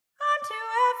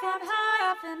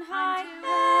effing high.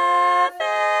 Effing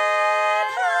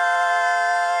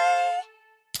high.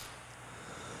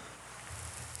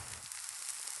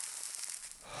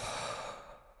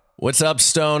 What's up,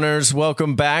 stoners?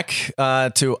 Welcome back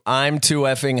to I'm Too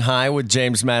Effing High with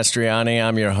James Mastriani.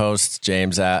 I'm your host,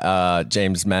 James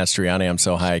Mastriani. I'm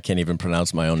so high I can't even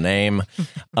pronounce my own name.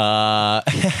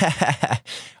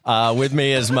 With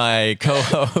me is my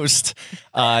co-host,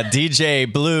 DJ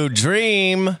Blue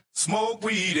Dream. Smoke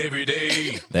weed every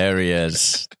day. There he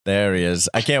is.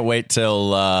 I can't wait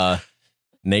till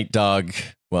Nate Dogg.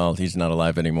 Well, he's not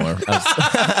alive anymore.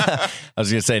 I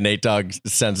was going to say Nate Dogg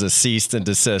sends a cease and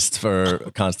desist for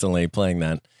constantly playing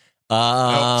that.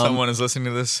 Someone is listening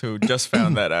to this who just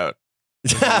found that out.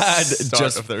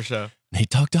 Start of their show. Nate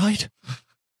Dogg died?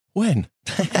 When?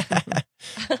 It's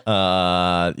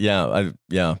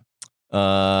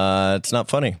not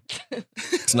funny.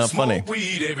 It's not funny. Smoke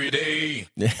weed every day.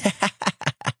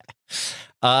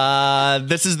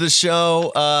 This is the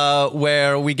show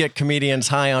where we get comedians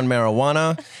high on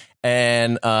marijuana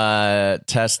and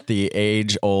test the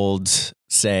age-old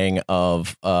saying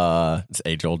of it's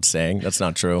age-old saying. That's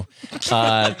not true.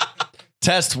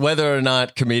 Test whether or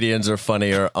not comedians are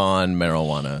funnier on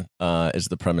marijuana is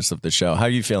the premise of the show. How are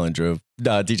you feeling, Drew?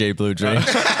 DJ Blue Dream.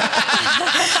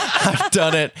 I've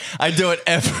done it. I do it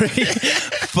every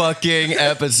fucking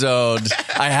episode.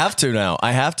 I have to now.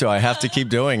 I have to keep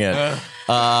doing it.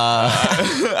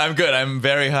 I'm good. I'm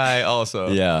very high also.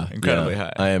 Yeah. Incredibly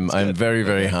high. I'm very,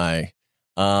 very high.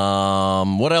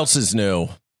 What else is new?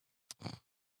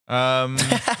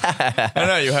 I don't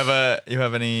know. You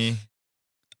have any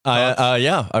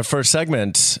Our first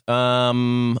segment.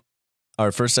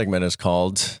 Our first segment is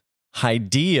called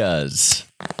Ideas.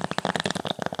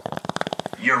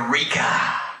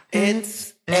 Eureka!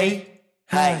 It's a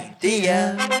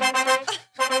idea.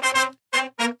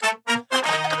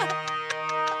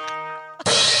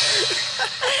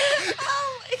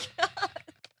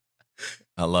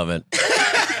 I love it.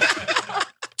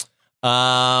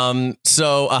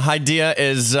 So a idea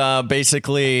is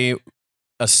basically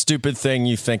a stupid thing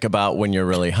you think about when you're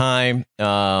really high.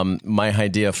 My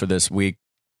idea for this week.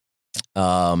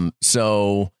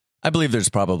 So I believe there's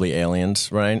probably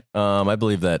aliens, right? I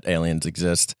believe that aliens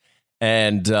exist.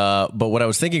 And but what I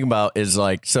was thinking about is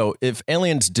like, so if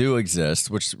aliens do exist,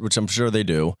 which I'm sure they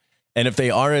do, and if they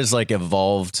are as like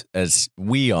evolved as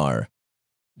we are,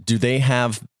 do they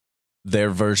have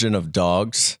their version of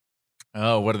dogs?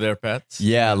 Oh, what are their pets?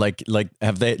 Yeah, like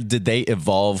did they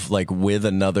evolve like with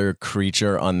another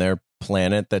creature on their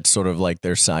planet that's sort of like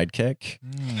their sidekick?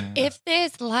 If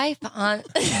there's life on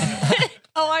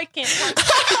I can't.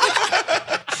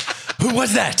 Who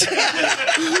was that?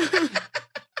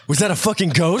 Was that a fucking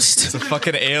ghost? It's a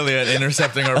fucking alien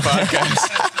intercepting our podcast.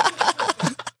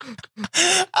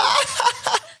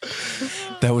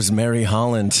 That was Mary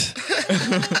Holland.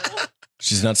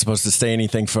 She's not supposed to say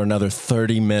anything for another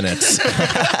 30 minutes.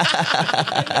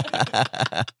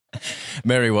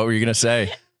 Mary, what were you going to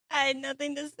say? I had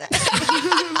nothing to say.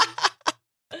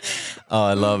 Oh,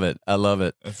 I love it.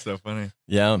 That's so funny.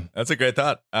 Yeah. That's a great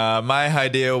thought. My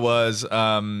idea was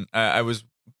I was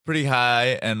pretty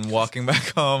high and walking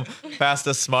back home past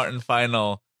a Smart and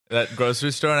Final, that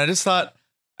grocery store, and I just thought,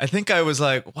 I think I was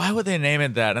like, why would they name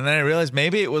it that? And then I realized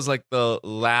maybe it was like the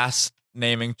last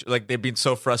naming, like they'd been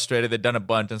so frustrated, they'd done a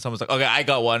bunch, and someone's like, okay, I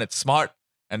got one, it's Smart,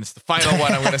 and it's the final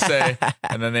one I'm going to say,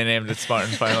 and then they named it Smart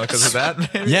and Final because of that,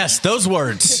 maybe? Yes, those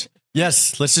words.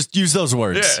 Yes, let's just use those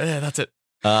words. Yeah, that's it.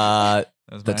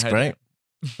 That's great.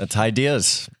 That's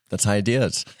ideas.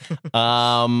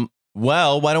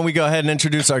 Well, why don't we go ahead and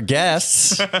introduce our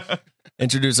guests? For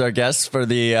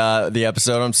the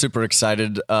episode. I'm super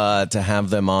excited to have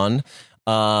them on.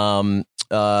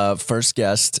 First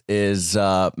guest is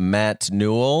Matt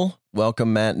Newell.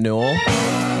 Welcome, Matt Newell.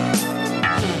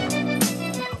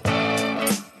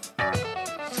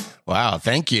 Wow,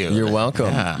 thank you. You're welcome.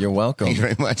 Yeah. You're welcome. Thank you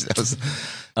very much. That was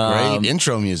great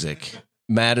intro music.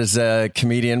 Matt is a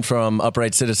comedian from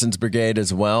Upright Citizens Brigade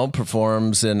as well.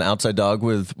 Performs in Outside Dog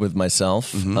with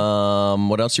myself. Mm-hmm.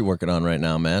 What else are you working on right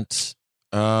now, Matt?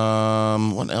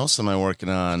 What else am I working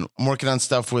on? I'm working on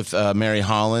stuff with Mary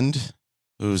Holland,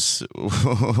 who's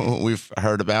we've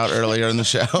heard about earlier in the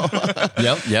show.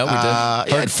 Yep, we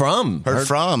did. Heard from.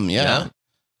 Yeah.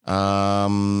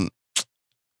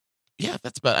 Yeah,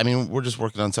 that's about. I mean, we're just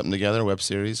working on something together, web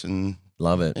series, and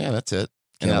Love it. yeah, that's it.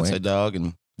 And Can't Outside wait. Dog,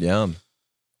 and Yeah.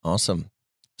 Awesome.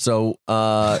 So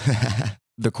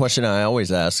the question I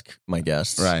always ask my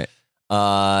guests right.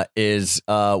 Is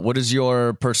what is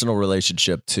your personal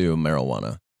relationship to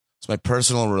marijuana? It's my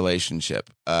personal relationship.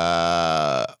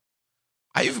 I'm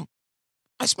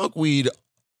I smoke weed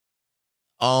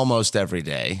almost every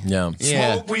day. Yeah.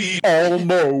 Yeah. Smoke weed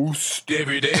almost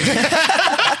every day.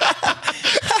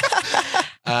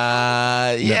 Never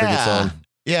gets Yeah. old.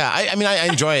 Yeah. I mean, I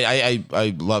enjoy it.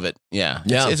 I love it. Yeah.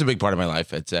 Yeah. It's a big part of my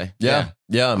life, I'd say. Yeah.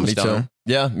 Yeah. I'm a Me too. stoner.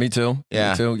 Yeah. Me too.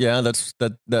 Yeah. Me too. Yeah. That's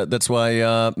why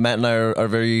Matt and I are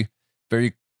very,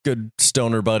 very good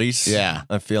stoner buddies. Yeah.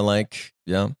 I feel like.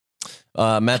 Yeah.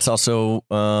 Matt's also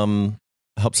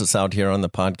helps us out here on the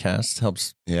podcast.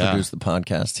 Helps Yeah. produce the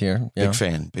podcast here. Yeah. Big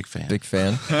fan. Big fan. Big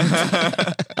fan.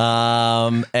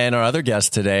 And our other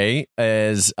guest today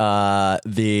is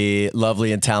the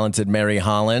lovely and talented Mary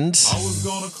Holland, I was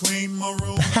gonna clean my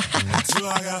room until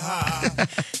I got high.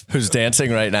 who's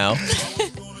dancing right now. I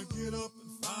was gonna get up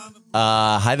and find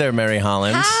a Hi there, Mary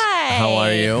Holland. Hi. How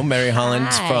are you? Mary Holland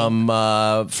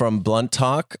Hi. from Blunt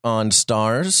Talk on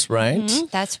Stars, right? Mhm,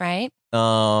 that's right.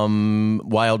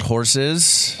 Wild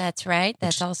Horses. That's right.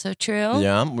 That's also true.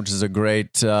 Yeah, which is a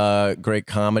great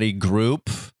comedy group.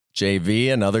 JV,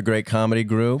 another great comedy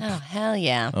group. Oh, hell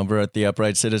yeah. Over at the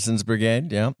Upright Citizens Brigade.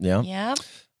 Yeah, yeah. Yep.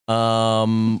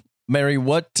 Mary,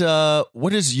 what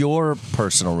is your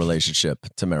personal relationship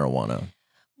to marijuana?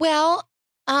 Well,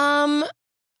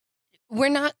 we're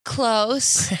not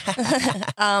close.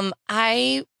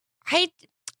 I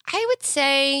would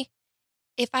say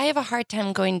if I have a hard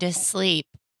time going to sleep,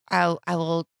 I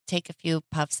will take a few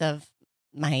puffs of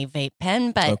my vape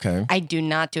pen, but Okay. I do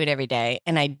not do it every day,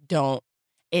 and I don't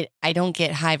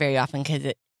get high very often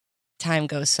because time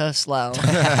goes so slow.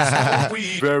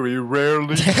 weed very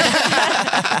rarely.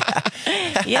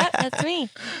 Yeah, that's me.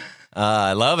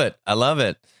 I love it. I love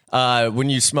it. When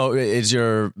you smoke, is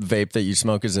your vape that you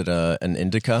smoke, is it an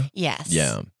indica? Yes.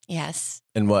 Yeah. Yes.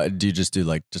 And what do you just do?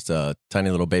 Like just a tiny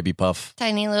little baby puff?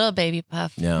 Tiny little baby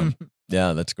puff. Yeah.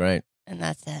 Yeah, that's great. And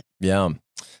that's it. Yeah.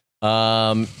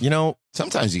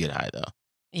 Sometimes you get high, though.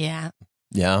 Yeah.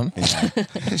 Yeah.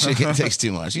 It takes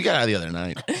too much. You got high the other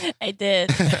night. I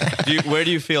did. Where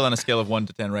do you feel on a scale of 1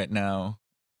 to 10 right now?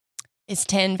 Is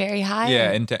 10 very high?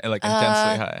 Yeah, intensely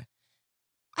high.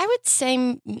 I would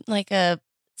say like a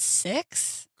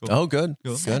 6. Oh, good.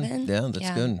 Cool. Good. 7. Yeah, that's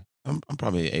Yeah. good. I'm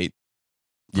probably 8.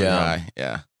 Pretty Yeah. high.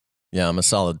 Yeah. Yeah, I'm a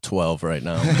solid 12 right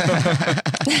now.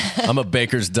 I'm a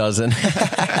baker's dozen.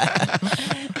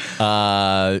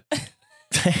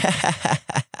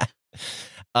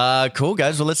 Cool,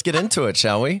 guys. Well, let's get into it,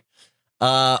 shall we?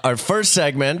 Our first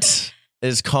segment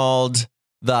is called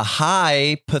The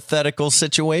Hypothetical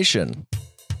Situation.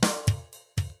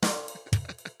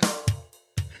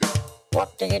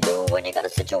 What do you do when you got a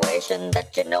situation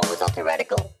that you know is all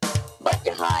theoretical? But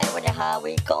you're high, and when you're high,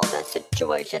 we call that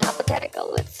situation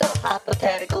hypothetical. It's a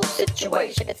hypothetical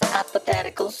situation. It's a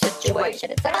hypothetical situation.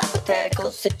 It's a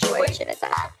hypothetical situation. It's a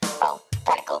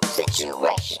hypothetical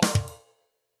situation.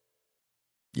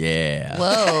 Yeah.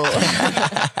 Whoa.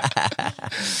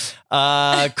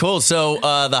 Cool. So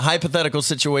the hypothetical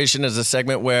situation is a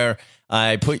segment where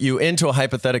I put you into a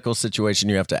hypothetical situation.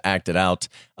 You have to act it out.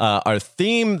 Our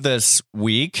theme this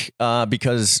week,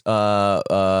 because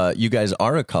you guys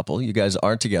are a couple, you guys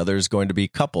are together, is going to be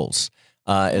couples,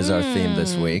 is our theme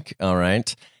this week. All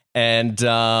right. And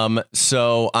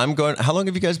so I'm going, how long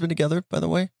have you guys been together, by the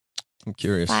way? I'm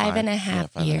curious.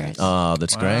 5.5 years. Oh,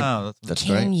 that's great. Wow, That's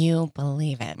Can great. you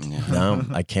believe it? No,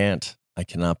 I can't. I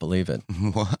cannot believe it.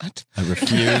 What? I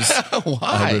refuse. I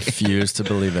Why? refuse to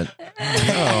believe it.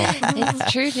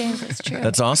 It's true, James. It's true.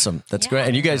 That's awesome. That's great.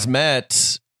 And you guys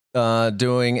met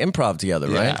doing improv together,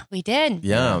 right? Yeah. We did.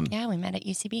 Yeah. Yeah, we met at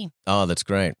UCB. Oh, that's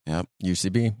great. Yep.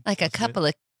 UCB. Like a couple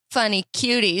of funny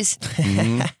cuties.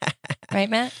 Mhm. Right,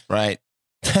 Matt? Right.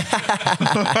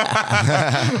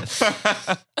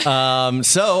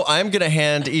 So I'm going to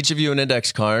hand each of you an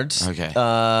index card.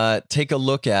 Okay. Take a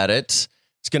look at it.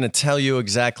 It's going to tell you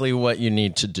exactly what you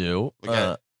need to do.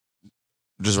 Okay.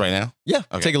 Just right now? Yeah.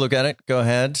 Okay. Take a look at it. Go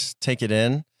ahead. Take it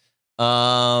in.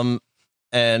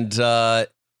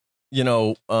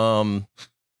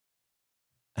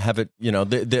 Have it,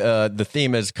 the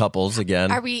theme is couples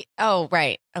again. Are we? Oh,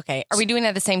 right. Okay. Are we doing it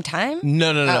at the same time?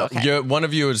 No. Oh, okay. One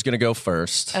of you is going to go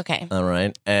first. Okay. All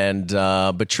right. And,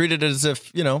 but treat it as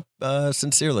if,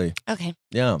 sincerely. Okay.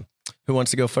 Yeah. Who wants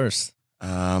to go first?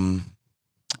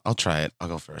 I'll try it. I'll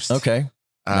go first. Okay.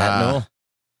 Matt Newell.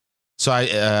 So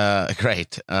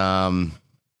great.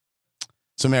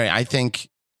 So Mary, I think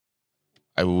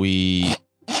I really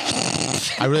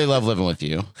love living with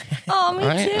you. Oh, me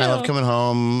Right? too. I love coming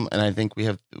home, and I think we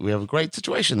have a great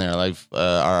situation there. Like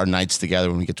our nights together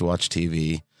when we get to watch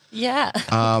TV. Yeah.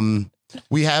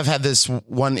 We have had this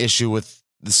one issue with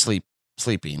the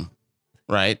sleeping,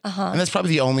 right? Uh-huh. And that's probably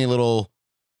the only little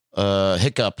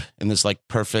hiccup in this like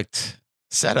perfect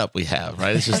setup we have,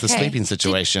 right? It's just the Okay. sleeping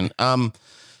situation.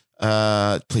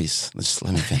 Please, just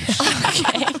let me finish.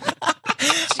 Okay.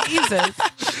 Jesus.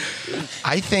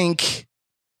 I think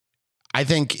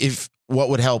what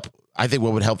would help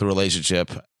the relationship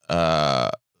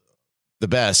the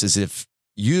best is if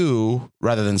you,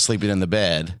 rather than sleeping in the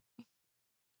bed,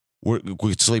 we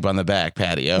could sleep on the back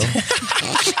patio.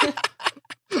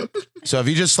 So if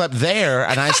you just slept there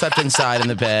and I slept inside in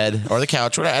the bed or the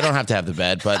couch, I don't have to have the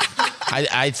bed, but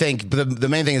I think the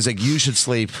main thing is like you should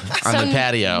sleep on the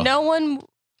patio. No one.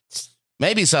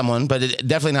 Maybe someone, but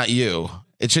definitely not you.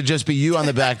 It should just be you on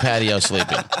the back patio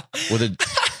sleeping with a.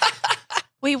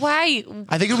 Wait, why?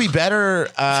 I think it'll be better.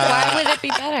 Why would it be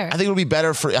better? I think it'll be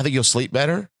better I think you'll sleep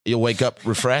better. You'll wake up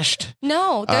refreshed.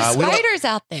 No, there's we don't- spiders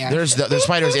out there. There's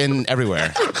spiders in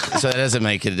everywhere, so that doesn't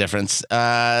make a difference.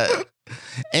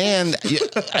 And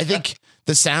I think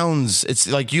the sounds. It's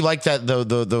like you like that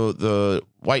the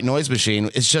white noise machine.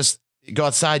 It's just go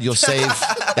outside. You'll save.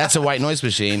 That's a white noise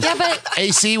machine. Yeah, but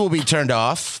AC will be turned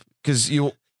off because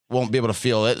you won't be able to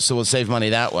feel it. So we'll save money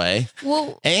that way.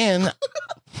 well,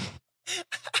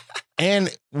 And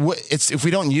it's if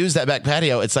we don't use that back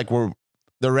patio, it's like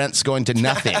the rent's going to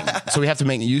nothing. So we have to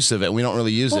make use of it. We don't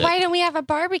really use it. why don't we have a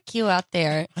barbecue out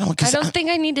there? No, I 'cause don't think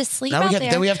I need to sleep Now out we have,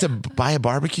 there. then we have to buy a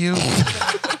barbecue.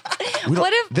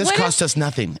 This costs us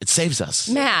nothing. It saves us.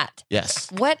 Matt,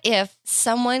 Yes. what if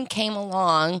someone came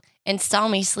along and saw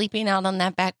me sleeping out on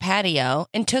that back patio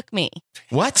and took me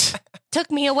away? What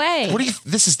do you?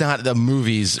 This is not the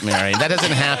movies, Mary. That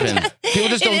doesn't happen. People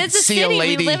just It don't is a see city. a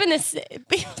lady. We live in a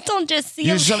people don't just see.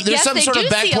 There's Yes, some they sort do of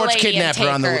back see a porch lady and kidnapper take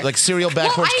on the her. like serial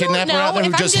back Well, porch I don't kidnapper know out there who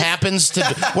if I'm just just- happens to.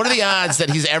 What are the odds that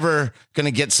he's ever going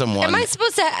to get someone? Am I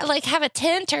supposed to like have a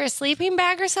tent or a sleeping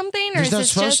bag or something? Or You're is not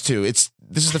this supposed just? to.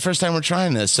 This is the first time we're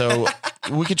trying this, so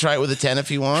we could try it with a 10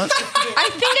 if you want. I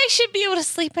think I should be able to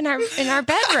sleep in our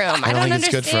bedroom. I don't don't think it's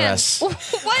good for understand.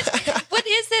 us. What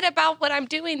is it about what I'm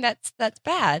doing that's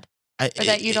bad or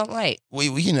that you don't like? We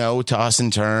toss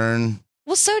and turn.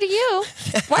 Well, so do you.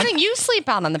 Why don't you sleep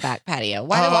out on the back patio?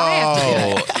 Why do I have to do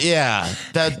it? Oh, yeah.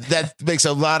 That makes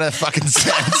a lot of fucking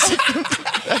sense.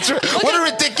 That's right. What a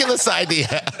ridiculous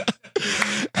idea.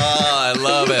 Oh, I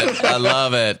love it. I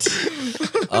love it.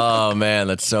 Oh man,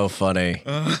 that's so funny.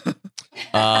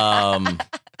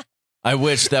 I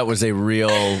wish that was a real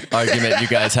argument you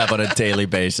guys have on a daily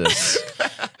basis.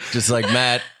 Just like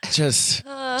Matt, just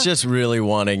really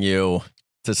wanting you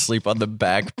to sleep on the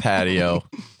back patio.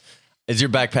 Is your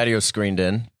back patio screened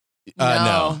in?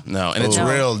 No. And it's No.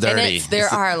 real And dirty. there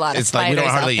are a lot of It's like we don't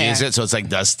spiders hardly out use there. it, so it's like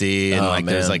dusty and Oh, like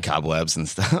there's man. like cobwebs and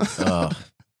stuff. Oh,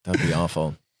 that'd be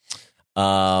awful.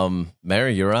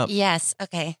 Mary, you're up. Yes.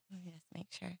 Okay. Let me just make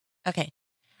sure. Okay.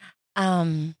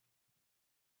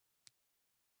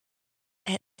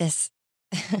 This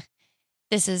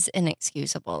this is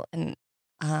inexcusable, and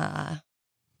I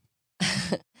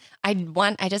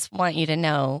just want you to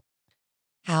know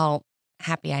how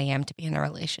happy I am to be in a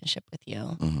relationship with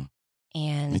you, Mhm. Me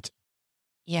and too.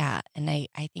 yeah, and I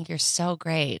think you're so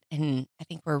great, and I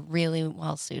think we're really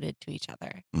well suited to each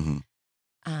other. Mhm.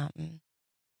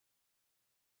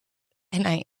 And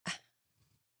I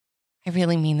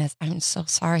really mean this. I'm so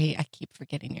sorry. I keep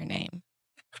forgetting your name.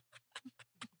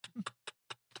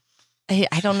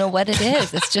 I don't know what it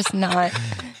is. It's just not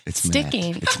It's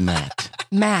sticking. Matt. It's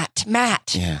Matt.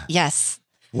 Matt. Yeah. Yes.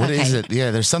 What is Okay. it?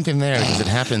 Yeah, there's something there because it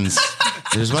happens.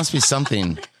 There must be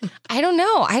something. I don't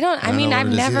know. I don't mean, know I've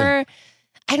what it is never.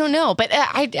 I don't know, but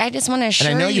I just want to assure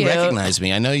And I know you you. recognize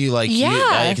me. I know you like.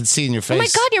 Yeah. I can see in your face. Oh my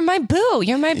God, you're my boo.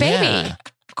 You're my baby. Yeah.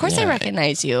 Of course, I Yeah.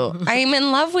 recognize you. I'm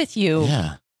in love with you,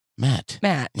 Yeah, Matt.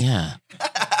 Matt. Yeah.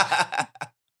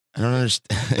 I don't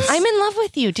understand. I'm in love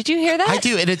with you. Did you hear that? I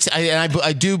do, and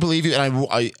I do believe you, and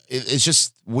it's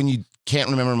just when you can't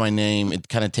remember my name, it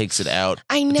kind of takes it out.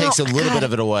 I know. It takes a little God. bit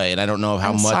of it away, and I don't know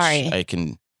how I'm much sorry. I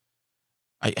can.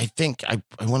 I think I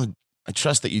want to. I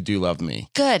trust that you do love me.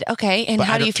 Good. Okay. And But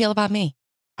how I do don't- you feel about me?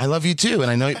 I love you too, and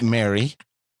I know Mary.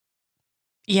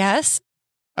 Yes.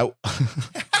 I,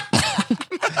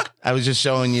 I was just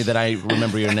showing you that I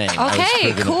remember your name. I was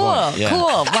Okay. proving a Cool. point. Yeah.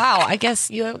 Cool. Wow. I guess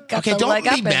you got Okay, the don't leg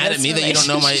up be in mad this at me that you don't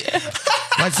know my relationship.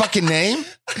 my fucking name.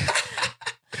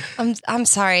 I'm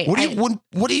sorry.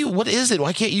 What is it?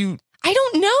 Why can't you? I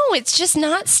don't know. It's just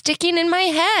not sticking in my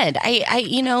head.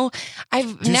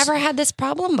 I've Just- never had this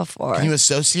problem before. Can you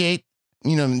associate?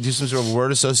 Do some sort of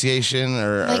word association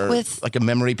or Like with- like a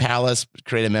memory palace.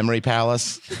 Create a memory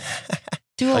palace.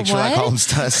 Do a like Sherlock what? Holmes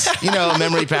does. You know, a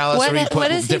memory palace What- where you what put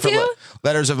does he different do?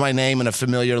 letters of my name in a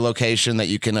familiar location that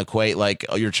you can equate, like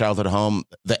your childhood home.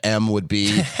 The M would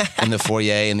be in the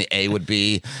foyer and the A would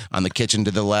be on the kitchen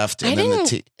to the left. And I then the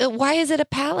didn't. T. Why is it a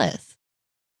palace?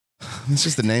 It's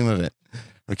just the name of it.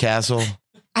 Or castle.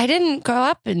 I didn't grow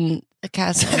up in a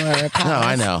castle or a palace. No,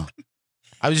 I know.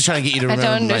 I was just trying to get you to I don't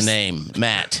remember my underst- name.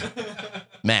 Matt.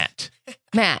 Matt.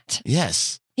 Matt.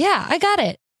 Yes. Yeah, I got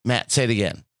it. Matt, say it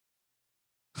again.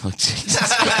 Oh,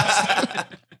 Jesus.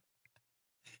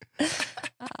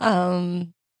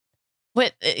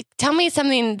 What? Tell me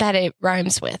something that it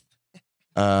rhymes with.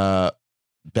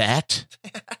 Bat.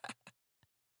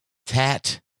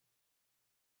 Tat.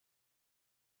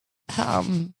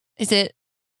 Is it?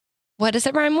 What does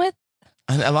it rhyme with?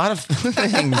 A lot of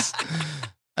things.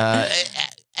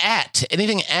 At.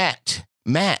 Anything at.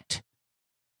 Matt.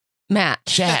 Matt.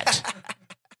 Chat.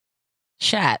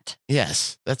 Shat.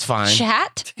 Yes, that's fine.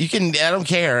 Chat. You can, I don't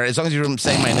care, as long as you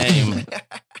say my name.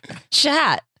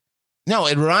 Chat. No,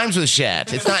 it rhymes with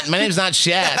Shat. It's not, my name's not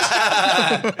Shat.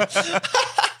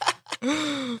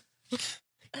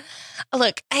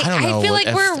 Look, I don't know I feel what-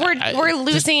 like I- we're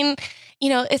losing. You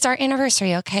know, it's our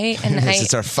anniversary, okay? And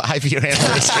It's our 5-year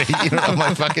anniversary. You don't know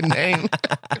my fucking name.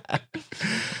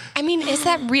 I mean, is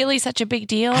that really such a big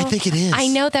deal? I think it is. I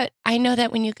know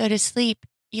that when you go to sleep,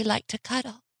 you like to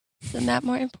cuddle. Isn't that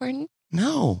more important?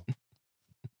 No.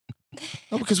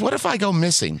 No, because what if I go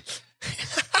missing?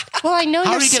 Well, I know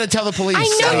How your are you going to tell the police? I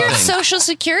know your anything? social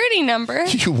security number.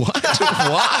 You what?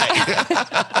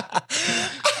 Why?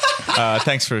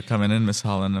 Thanks for coming in, Miss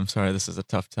Holland. I'm sorry this is a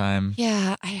tough time.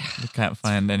 Yeah, We can't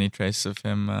find any trace of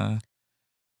him.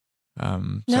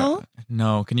 No?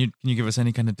 No. Can you give us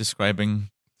any kind of describing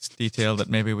detail that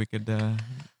maybe we could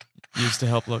use to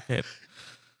help locate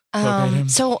him?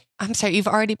 So I'm sorry, you've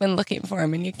already been looking for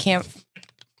him, and you can't.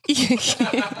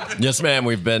 Yes, ma'am.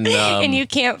 We've been and you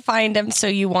can't find him, so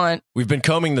you want. we've been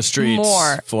combing the streets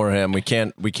More. for him. We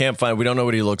can't find. We don't know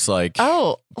what he looks like.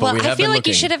 Oh, But well, we I have feel been like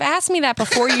you looking. should have asked me that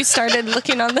before you started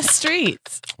looking on the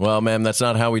streets. Well, ma'am, that's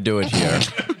not how we do it here.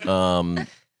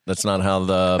 That's not how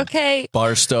the Okay.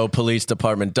 Barstow Police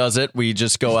Department does it. We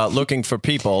just go out looking for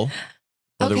people,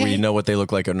 whether we Okay. know what they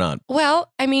look like or not.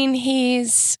 Well, I mean,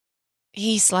 he's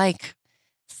like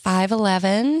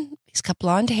 5'11". He's got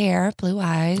blonde hair, blue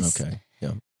eyes. Okay.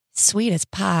 Yeah. Sweet as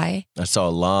pie. I saw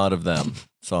a lot of them.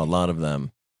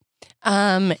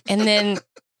 And then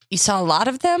you saw a lot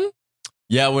of them.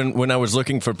 Yeah, when I was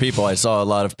looking for people, I saw a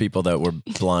lot of people that were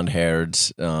blonde haired,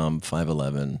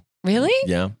 5'11". Really?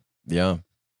 Yeah.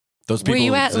 Those people Were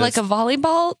you at exist. like a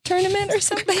volleyball tournament or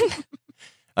something?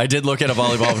 I did look at a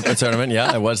volleyball tournament. Yeah,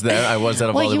 I was there. I was at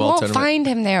a Well, volleyball you won't tournament. find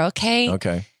him there, okay?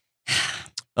 Okay.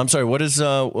 I'm sorry. What is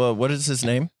his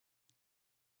name?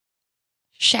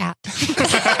 Shat.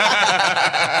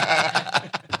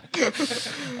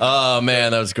 Oh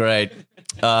man, that was great.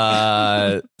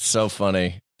 So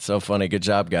funny. Good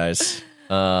job, guys.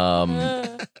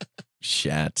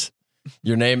 Shat.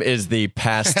 Your name is the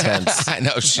past tense I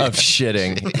know. Shit. of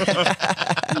shitting.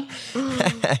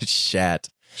 Shat.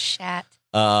 Shat.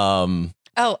 Oh,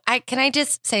 Can I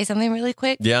just say something really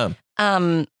quick? yeah.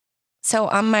 So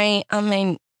on my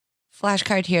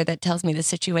flashcard here that tells me the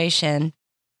situation,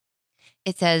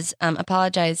 it says,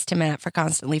 apologize to Matt for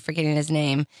constantly forgetting his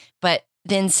name, but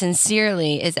then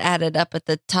sincerely is added up at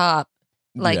the top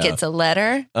like Yeah. it's a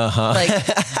letter. Uh-huh.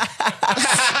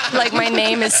 Like my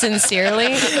name is sincerely,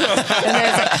 and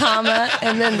there's a comma,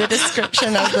 and then the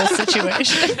description of the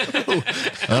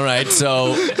situation. All right,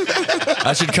 so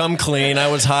I should come clean. I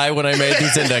was high when I made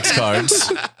these index cards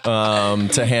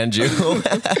to hand you.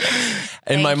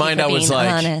 In my mind, I was like,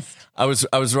 honest. I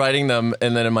was writing them,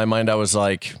 and then in my mind, I was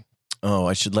like, oh,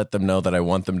 I should let them know that I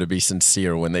want them to be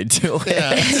sincere when they do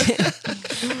it.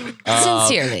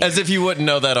 Sincerely. As if you wouldn't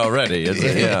know that already.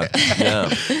 Yeah.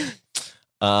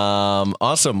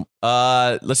 Awesome.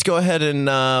 Let's go ahead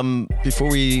and before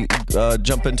we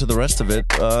jump into the rest of it,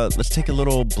 let's take a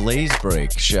little blaze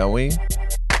break, shall we?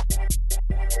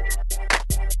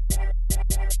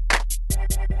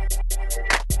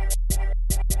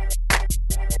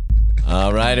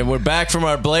 All right, and we're back from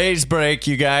our blaze break,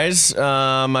 you guys.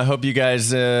 I hope you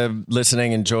guys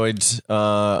listening enjoyed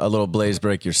a little blaze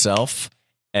break yourself.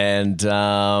 And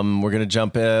we're gonna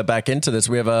jump back into this.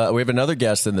 We have another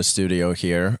guest in the studio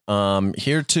here,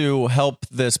 here to help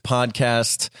this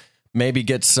podcast maybe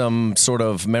get some sort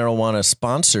of marijuana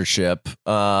sponsorship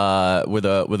with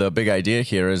a big idea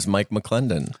here is Mike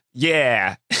McClendon.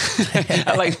 Yeah.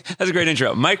 That's a great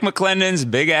intro. Mike McClendon's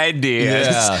big ideas.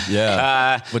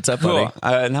 Yeah. What's up, Cool.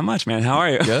 buddy? Not much, man. How are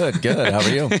you? Good. How are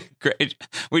you? Great.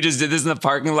 We just did this in the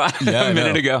parking lot Yeah, a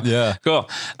minute ago. Yeah. Cool.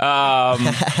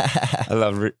 I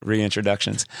love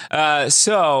reintroductions.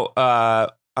 So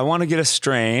I want to get a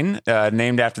strain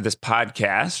named after this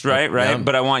podcast, right? Yeah.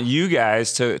 But I want you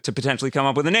guys to potentially come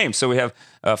up with a name. So we have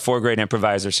 4 great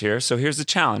improvisers here. So here's the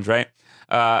challenge, right?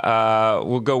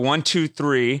 We'll go 1, 2,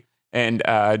 3. And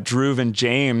Dhruv and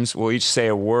James will each say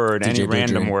a word, any Blue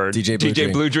random Dream. word. DJ Blue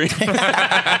Dream. Blue Dream. That's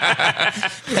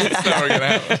not gonna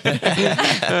happen.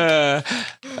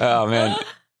 Oh, man.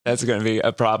 That's going to be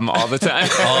a problem all the time.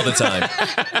 All the time.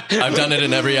 I've done it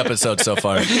in every episode so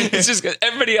far. It's just 'cause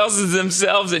everybody else is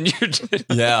themselves, and you're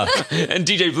Yeah. and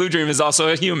DJ Blue Dream is also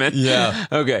a human. Yeah.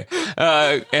 Okay.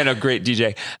 And a great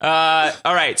DJ.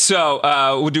 All right. So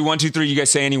we'll do 1, 2, 3. You guys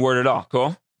say any word at all.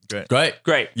 Cool. Great. Great.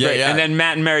 Yeah, great. yeah. And then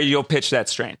Matt and Mary, you'll pitch that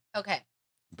strain. Okay.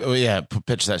 Oh yeah,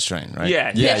 pitch that strain, right?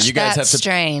 Yeah. Yeah, Pitch you guys that have to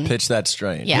strain. pitch that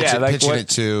strain. Yeah. Yeah, like pitching what- it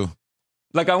to.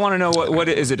 Like, I want to know what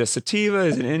is it? A sativa?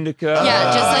 Is it an indica?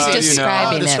 Yeah, just like you know.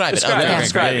 describing it. describe it. Describe Okay, it. great,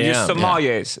 Describe it. great. You're Yeah.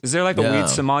 sommeliers. Is there like a Yeah. weed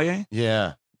sommelier?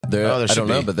 Yeah. There, Oh, there I should don't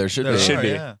know, be. but there should There be. should be.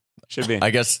 yeah. Should be.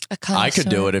 I guess A I could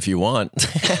do connoisseur. it if you want.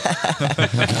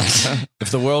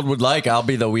 If the world would like, I'll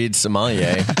be the weed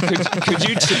sommelier. Could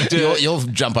you You'll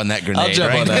jump on that grenade. I'll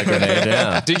jump right? on that grenade.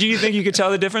 Yeah. did you think you could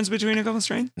tell the difference between a couple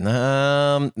strains?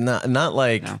 Not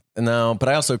like no, but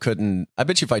I also couldn't. I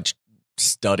bet you if I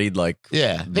studied like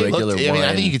Yeah, they regular look, I mean, I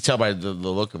wine. think you could tell by the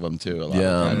look of them too. A lot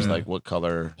Yeah. of times, like what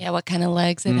color. Yeah, what kind of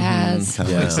legs it has. Kind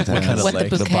Yeah. of What kind of What the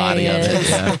legs? bouquet body of it. is.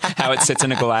 Yeah. How it sits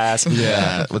in a glass.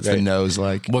 Yeah. What's the nose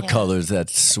like? What color is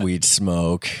that sweet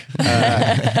smoke? All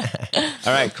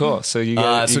right, cool. So you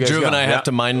guys, So you guys Dhruv go. and I Yeah. have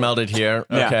to mind meld it here.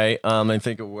 Yeah. Okay. I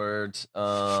think of words.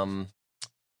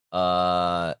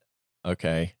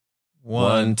 Okay.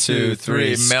 1, 2,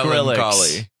 3. Skrillex.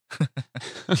 Melancholy.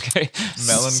 Okay.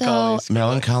 Melancholy.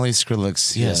 Melancholy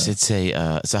Skrillex. Yes, it's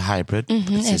a hybrid.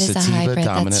 Mhm, It's it is a sativa hybrid.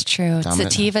 dominant. That's true.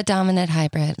 dominant- Sativa dominant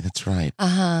hybrid. That's right.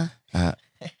 Uh-huh. Uh,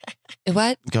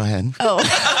 What? Go ahead. Oh.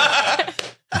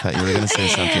 I thought you were going to say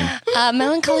something.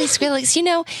 Melancholy Skrillex. You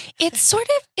know, it's sort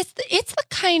of it's the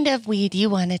kind of weed you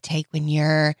want to take when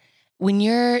you're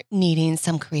needing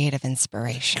some creative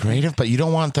inspiration. Creative, but you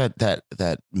don't want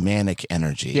that manic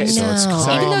energy. Yeah, so no, it's calm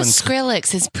even though and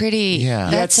Skrillex is pretty. Yeah.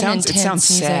 Yeah, that's it sounds intense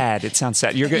music. sad. It sounds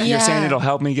sad. You're Yeah. saying it'll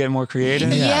help me get more creative?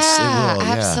 Yeah. Yes, it yeah, will,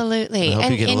 yeah. absolutely. I hope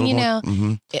And you get a and you little know,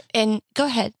 more- and go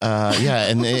ahead. yeah,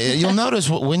 and you'll notice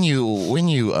when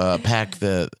you pack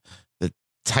the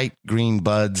tight green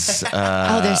buds.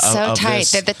 Oh, they're so of tight.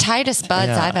 this- They're the tightest buds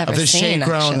yeah, I've ever of the seen. shade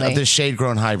grown actually. of the shade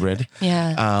grown hybrid.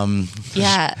 Yeah,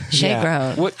 yeah, shade Yeah.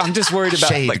 grown. What, I'm just worried about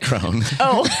Shade like grown.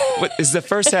 Oh, what is the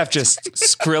first half just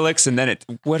Skrillex, and then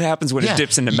what happens when Yeah. it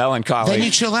dips into melancholy? Then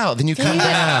you chill out. Then you come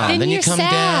down. then you you're come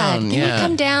sad. down. Then you Yeah.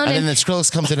 come down and then and- the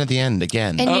Skrillex comes in at the end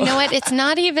again. and you know what? It's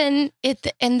not even it.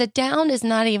 And the down is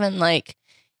not even like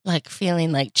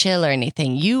feeling like chill or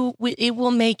anything. It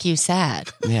will make you sad.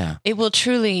 yeah. It will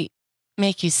truly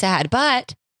make you sad.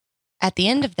 But at the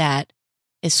end of that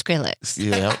is Skrillex.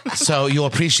 Yeah. So you'll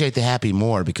appreciate the happy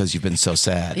more because you've been so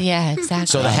sad. Yeah, exactly.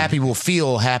 So the happy will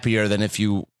feel happier than if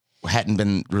you hadn't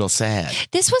been real sad.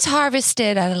 This was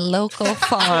harvested at a local At a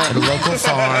farm local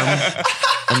farm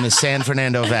in the San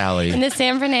Fernando Valley. in the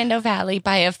San Fernando Valley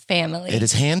by a family. It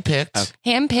is handpicked,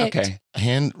 Handpicked, Okay.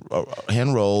 hand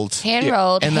rolled, hand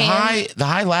rolled, and the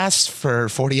high lasts for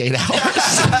 48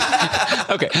 hours.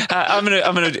 Okay. I'm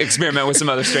gonna experiment with some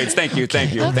other strains. Thank you.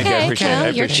 Thank you. Thank you. I Okay, appreciate it. I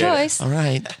well, your appreciate it. choice. All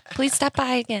right. Please stop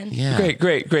by again. Yeah. Great.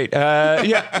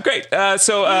 Yeah, great.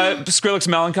 So Skrillex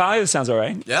Melancholy. That sounds all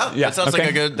right. Yeah, that sounds like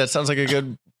a good. That sounds like a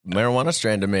good marijuana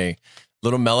strain to me.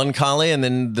 Little melancholy, and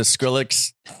then the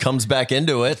Skrillex comes back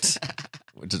into it,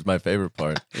 which is my favorite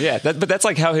part. Yeah, but that's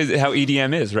like how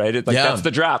EDM is, right? Like Yeah. that's the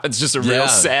drop. It's just a real Yeah.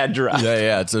 sad drop.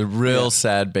 Yeah, it's a real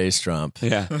sad bass drop.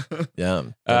 Yeah. Yeah,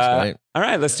 that's right. All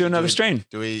right, let's do another strain.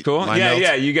 Do we Cool. mind Yeah, meld?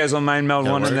 yeah. You guys will mind meld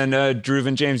one, work. and then Dhruv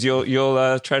and James, you'll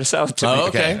try to sell it to me. Oh,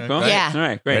 okay. Cool? Yeah. All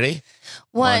right. Great. Ready?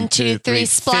 1, 2, 3,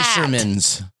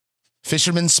 splat.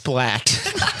 Fisherman splat.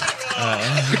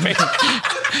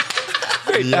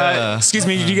 Great. Yeah. Excuse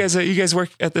me. Did you guys work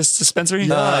at this dispensary?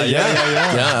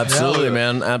 Yeah, absolutely,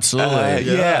 man. Absolutely.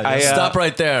 yeah. Stop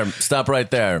right there. Stop right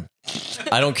there.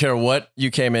 I don't care what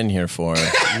you came in here for.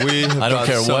 We have I don't got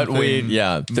care what we. something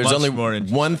Yeah, there's much only more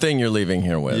interesting. one thing you're leaving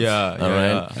here with. Yeah, all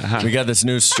yeah, right. We got this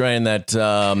new strain that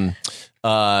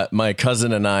my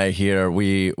cousin and I here,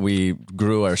 we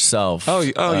grew ourselves.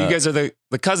 You guys are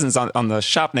the cousins on the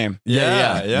shop name.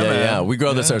 Yeah. We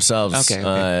grow this ourselves.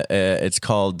 Okay. It's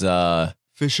called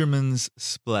Fisherman's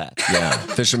Splat.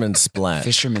 Fisherman's Splat.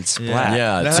 Fisherman's Splat.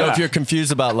 Yeah. So if you're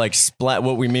confused about like splat,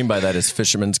 what we mean by that is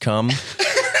fisherman's cum.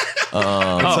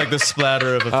 It's like the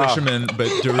splatter of a fisherman, but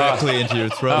directly into your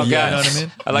throat. Oh, You God. know what I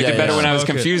mean? I liked it better when I was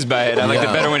Okay. confused by it. I liked it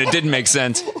Yeah. better when it didn't make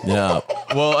sense. Yeah.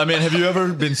 Well, I mean, have you ever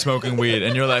been smoking weed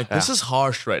and you're like, this is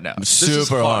harsh right now. This is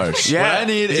Super harsh. Yeah. What I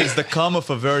need is the cum of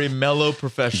a very mellow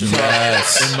professional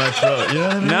Yes. in my throat. You know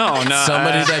what I mean? No.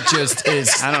 Somebody that just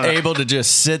is I don't know. able to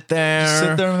just sit there,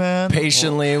 Sit there, man.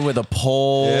 patiently with a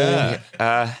pole.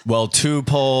 Yeah. Well, 2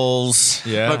 poles.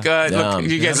 Yeah. Look,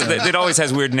 you guys. It always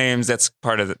has weird names. That's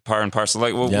part and parcel.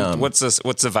 Like, what's this?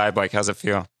 What's the vibe like? How's it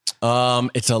feel?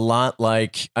 It's a lot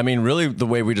like, I mean, really the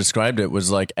way we described it was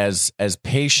like as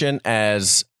patient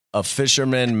as a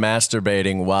fisherman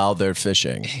masturbating while they're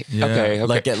fishing. Okay.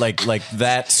 Like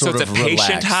that So sort it's a of patient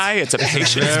relaxed. high. It's a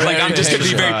patient. Very Like I'm just gonna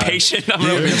be very patient.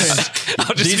 patient.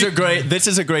 I'll just These be- are great. This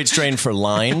is a great strain for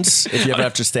lines. If you ever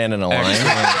have to stand in a line.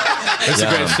 It's a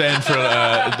Yeah. great stand for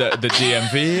the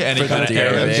DMV, any For kind the of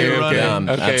errands DMV, you're running.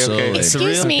 yeah, Okay, absolutely. okay.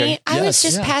 Excuse me, Okay. I was Yes.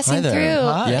 just Yeah. passing Hi there. through,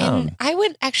 Hi. Yeah. and I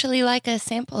would actually like a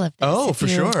sample of this. Oh, if for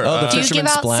you- sure. Oh, the Do you fisherman's give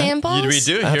out splat? samples? We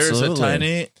do. Here's a Absolutely.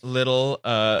 tiny little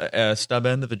stub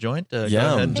end of a joint. Go Yeah.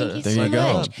 ahead and, Thank you There so you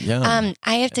go. much. Yeah.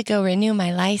 I have to go renew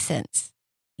my license,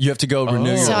 You have to go renew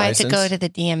your so I have license. to go to the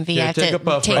DMV. Yeah, I have take to a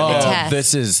puff take right the now. test.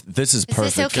 This is this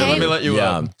perfect. okay? Let me let you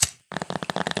yeah.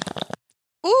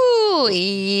 Ooh,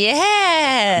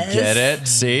 yes. Get it?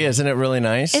 See, isn't it really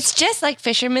nice? It's just like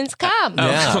fisherman's cum.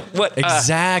 yeah. What,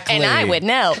 exactly? And I would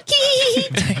know.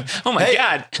 Oh my Hey.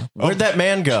 God. Where'd that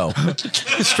man go?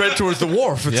 straight towards the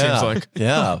wharf. It yeah. seems like.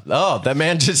 Yeah. Oh, that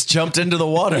man just jumped into the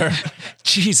water.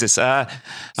 Jesus. All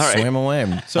right. Swam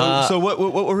away. So what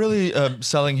we're really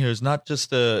selling here is not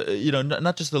just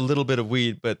not just a little bit of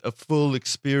weed, but a full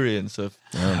experience of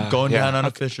going Yeah. down on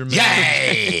a fisherman.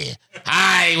 Yay!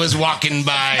 I was walking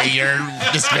by your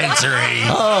dispensary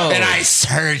and I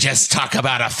heard you talk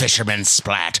about a fisherman's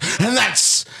splat. And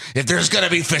that's, if there's going to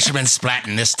be fisherman's splat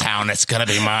in this town, it's going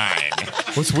to be mine.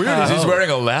 What's weird is he's wearing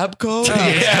a lab coat.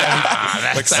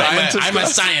 Yeah, that's, I'm a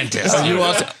scientist. Are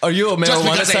you a marijuana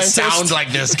Just because scientist? I sound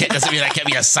like this doesn't mean I can't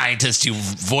be a scientist, you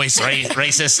voice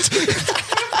racist.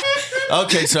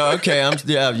 Okay, sorry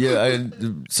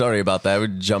about that. We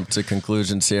jumped to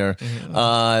conclusions here.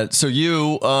 So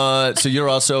you're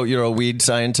a weed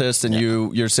scientist, and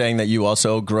you're saying that you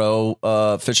also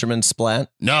grow fisherman's splat.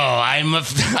 No,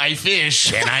 I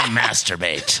fish and I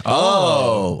masturbate.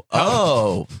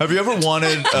 Oh. Have you ever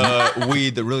wanted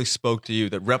weed that really spoke to you,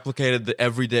 that replicated the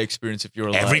everyday experience of your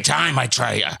life? Every time I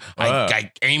try,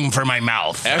 I aim for my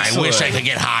mouth. And I Excellent. wish I could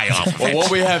get high off of Well, it.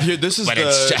 what we have here, this is But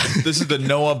it's- this is the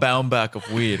Noah Baumbach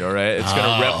of weed. All right, it's going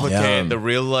to replicate yeah. the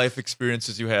real life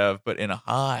experiences you have, but in a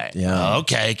high. Yeah.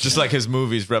 Okay. Just like his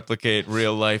movies replicate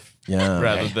real life, Yeah.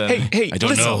 rather than. Hey, I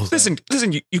don't know. Listen,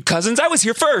 you cousins. I was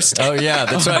here first. Oh yeah,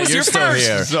 that's I right. was You're here still first.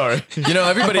 here. Sorry. You know,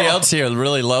 everybody else here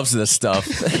really loves this stuff.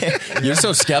 You're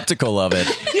so skeptical of it.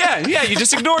 Yeah. You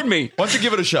just ignored me. Why don't you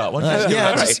give it a shot? Why don't you just give Yeah,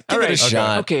 it a just shot? give it a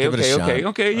shot. Okay. Give it a shot.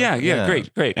 Okay. Yeah. Yeah.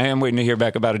 Great. I am waiting to hear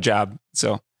back about a job.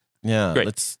 So Yeah. Great.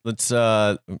 Let's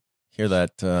hear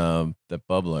that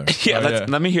bubbler. yeah, yeah.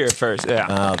 let me hear it first. Yeah.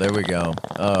 Oh, there we go.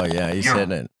 Oh yeah, he's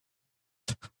hitting it.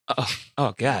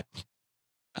 Oh God.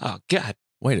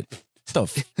 Wait. The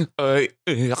f- Uh,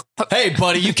 hey,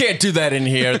 buddy, you can't do that in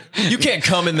here. You can't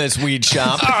come in this weed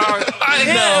shop.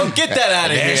 No, get that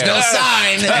out of here. There's no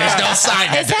sign. There's no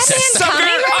sign. Is that man coming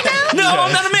right now? No,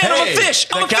 I'm not a man. I'm a Hey, fish.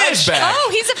 I'm a that guy's fish. back. Oh,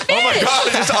 he's a fish. Oh my God!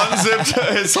 It just unzipped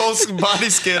his whole body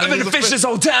skin. I've been a fish this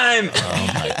whole time.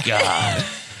 Oh my God.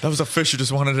 That was a fish who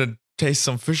just wanted to taste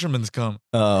some fisherman's cum.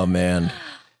 Oh man.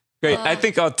 Great. I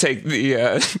think I'll take the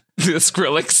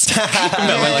Skrillex. Oh,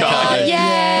 Melancholy.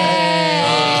 yay.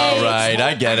 All right,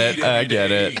 I get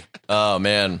it. Oh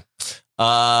man.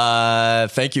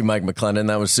 Thank you, Mike McClendon.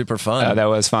 That was super fun. That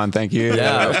was fun. Thank you.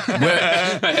 Yeah.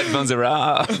 My headphones are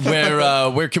off.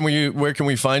 Where can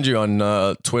we find you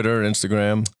on Twitter,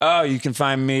 Instagram? Oh, you can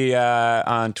find me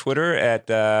on Twitter at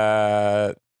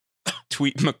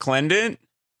Tweet McClendon.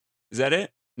 Is that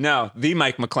it? No, the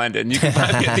Mike McClendon. You can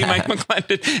find me at the Mike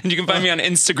McClendon, and you can find me on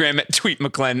Instagram at Tweet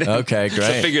McClendon. Okay, So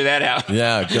great. figure that out.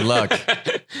 Yeah, good luck.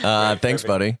 Thanks, Perfect.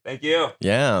 buddy. Thank you.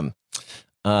 Yeah.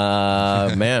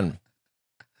 Man.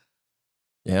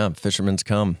 Yeah, fisherman's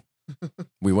cum.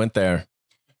 We went there.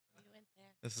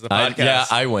 This is a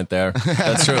podcast. I went there.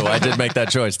 That's true. I did make that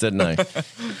choice, didn't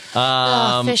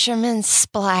I? Fisherman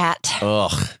splat.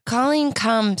 Ugh. Calling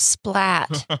cum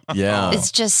splat Yeah.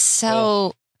 is just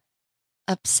so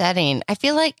upsetting. I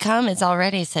feel like cum is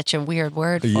already such a weird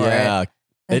word for Yeah. it.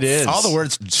 It is. All the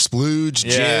words splooge,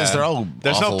 Yeah. jizz, they're all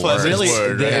There's no awful pleasant words.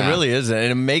 word. It Yeah. really isn't.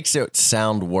 And it makes it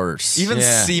sound worse. Even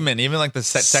Yeah. semen, even like the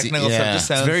technical yeah. stuff just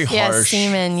sounds It's very Yeah, harsh.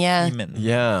 semen, yeah. semen.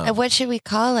 Yeah. What should we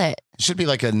call it? It should be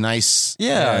like a nice,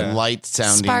 Yeah. light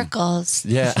sounding. Sparkles.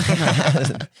 Yeah.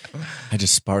 I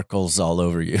just sparkles all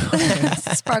over you.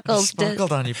 Sparkles.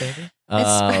 Sparkled on you, baby.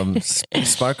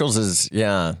 Sparkles is,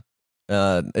 yeah.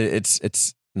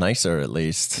 It's nicer at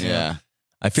least. Yeah,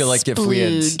 I feel like if we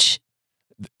had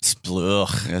Splooge. ugh.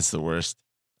 that's the worst.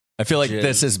 I feel like Jizz.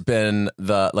 this has been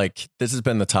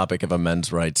the topic of a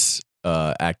men's rights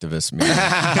activist meeting.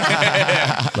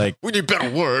 Like, We need better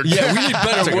words. yeah, we need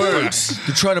better words.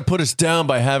 They're trying to put us down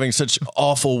by having such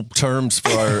awful terms for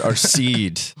our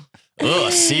seed.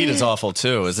 Ugh, seed is awful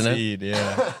too, isn't it? Seed,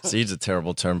 yeah. Seed's a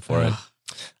terrible term for it.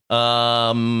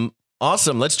 Awesome.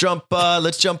 Let's jump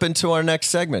into our next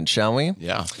segment, shall we?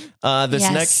 Yeah. This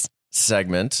Yes. next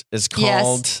segment is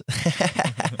Yes.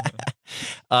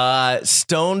 called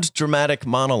Stoned Dramatic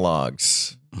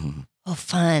Monologues. Oh,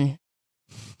 fun.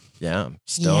 Yeah,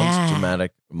 Stoned Yeah.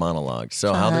 Dramatic Monologues.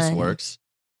 So how this Fun. works.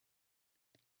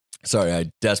 Sorry,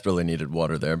 I desperately needed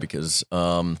water there because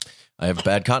I have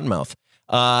bad cotton mouth.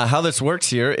 How this works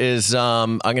here is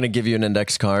I'm going to give you an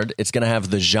index card. It's going to have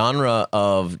the genre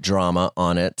of drama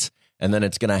on it, and then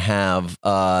it's going to have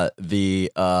the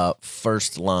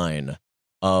first line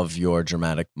of your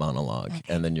dramatic monologue,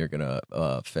 and then you're going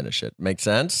to finish it. Make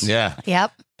sense? Yeah.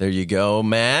 Yep. There you go,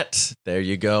 Matt. There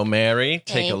you go, Mary.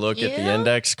 Take a Thank look at the you.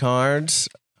 index cards.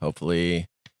 Hopefully,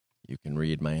 you can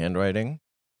read my handwriting.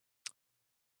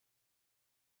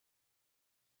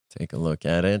 Take a look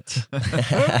at it.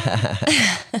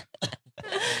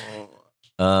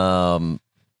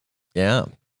 Yeah.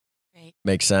 Great.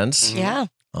 Makes sense. Yeah.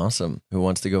 Awesome. Who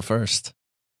wants to go first?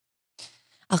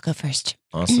 I'll go first.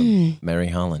 Awesome. Mary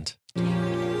Holland.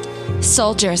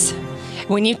 Soldiers,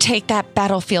 when you take that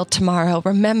battlefield tomorrow,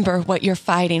 remember what you're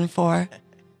fighting for.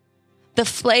 The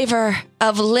flavor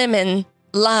of lemon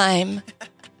lime.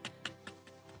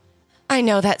 I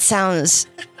know that sounds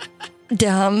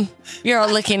dumb. You're all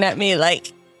looking at me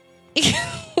like,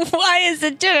 why is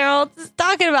the general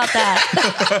talking about that?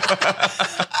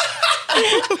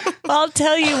 I'll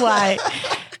tell you why.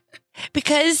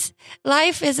 Because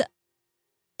life is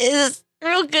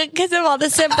real good because of all the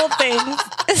simple things.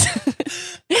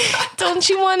 Don't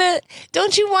you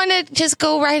wanna just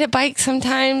go ride a bike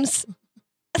sometimes?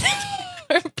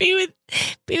 Or be with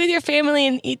your family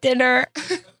and eat dinner?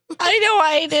 I know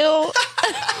I do.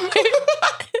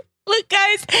 Look,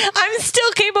 guys, I'm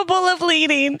still capable of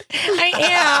leading. I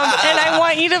am, and I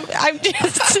want you to. I'm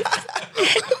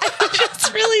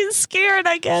just really scared,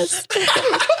 I guess. But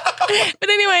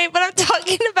anyway, I'm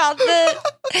talking about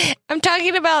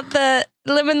the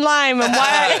lemon lime and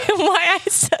why I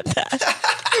said that.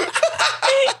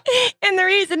 And the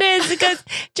reason is because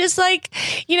just like,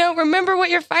 remember what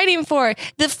you're fighting for.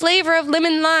 The flavor of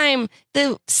lemon lime,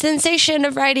 the sensation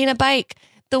of riding a bike,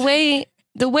 the way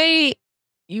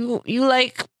you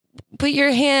like put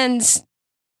your hands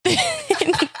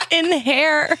in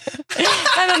hair.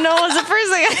 I don't know. It was the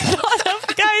first thing I thought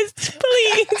of. Guys,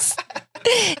 please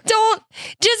don't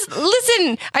just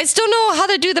listen. I still know how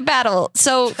to do the battle.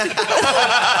 So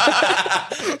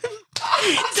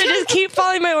just keep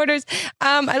following my orders.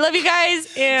 I love you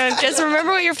guys, and just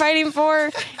remember what you're fighting for,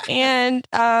 and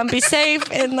be safe,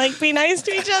 and be nice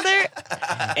to each other,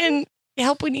 and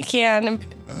help when you can, and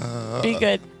be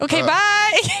good. Okay,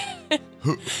 bye.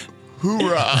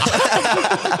 Hoorah.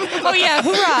 Oh yeah,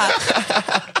 hoorah,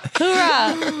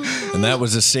 hoorah. And that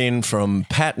was a scene from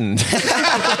Patton.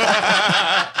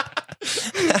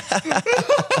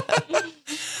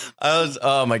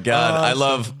 Oh my God.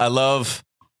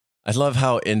 I love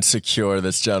how insecure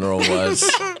this general was.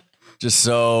 Just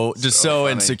so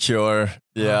funny. insecure.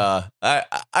 Yeah.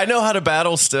 I know how to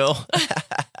battle still.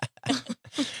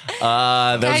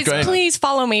 That was Guys, great. please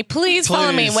follow me. Please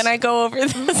follow me Please. when I go over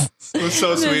this. It was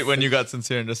so sweet when you got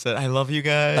sincere and just said, I love you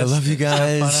guys. I love you Have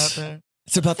fun guys. out there.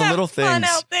 It's about the Have little fun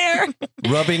things. out there.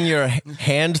 Rubbing your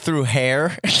hand through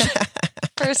hair.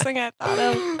 First thing I thought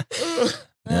of.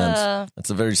 Yeah, that's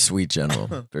a very sweet general.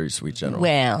 Very sweet general.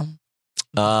 Well,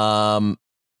 And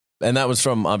that was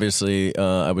from obviously,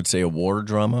 I would say a war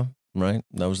drama, right?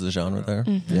 That was the genre there.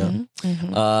 mhm.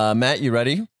 Yeah. Matt, you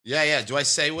ready? Yeah. Do I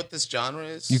say what this genre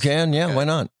is? You can. Yeah. Okay. Why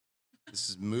not? This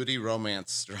is moody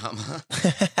romance drama.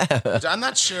 I'm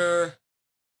not sure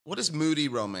What is moody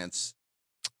romance?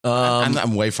 Um,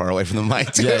 I'm way far away from the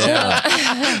mic. Too.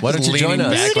 yeah. Why don't you Leaning join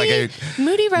us? back like a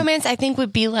Moody romance, I think,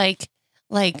 would be like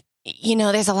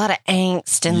there's a lot of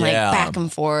angst and like Yeah. back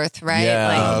and forth, right? Yeah.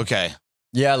 Like, okay.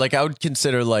 Yeah, like I would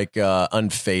consider like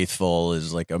Unfaithful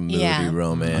is like a moody Yeah.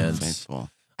 romance. Faithful.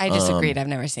 I disagreed. I've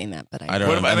never seen that, but I don't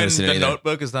What know. about, I've I never mean, seen it the either.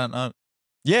 Notebook, is that not?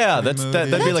 Yeah, That'd that'd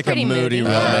be That's like a pretty moody moody.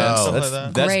 romance. Oh.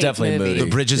 That's Great definitely movie. moody. The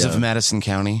Bridges Yeah. of Madison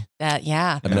County.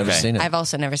 yeah. I've never Okay. seen it. I've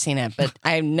also never seen it, but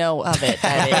I know of it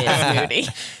that it is moody.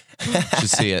 Should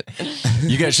see it.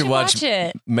 You guys should watch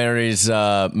it. Mary's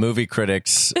movie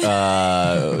critics she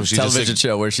television just-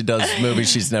 show where she does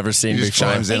movies she's never seen She just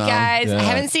before. chimes Hey in on. guys, Yeah. I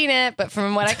haven't seen it, but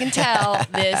from what I can tell,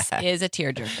 this is a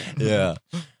tearjerker. Yeah.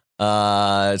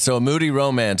 So a moody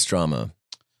romance drama.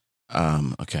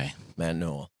 Okay. Matt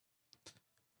Noel.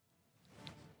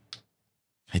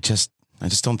 I just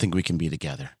don't think we can be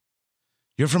together.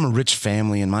 You're from a rich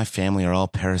family, and my family are all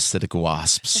parasitic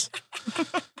wasps.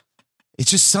 It's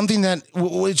just something that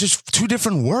it's just two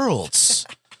different worlds.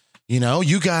 You know,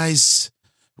 you guys.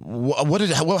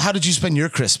 How did you spend your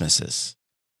Christmases?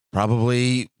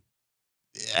 Probably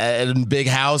at a big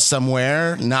house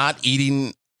somewhere, not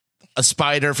eating a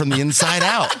spider from the inside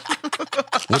out,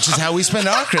 which is how we spend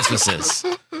our Christmases.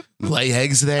 Lay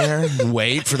eggs there and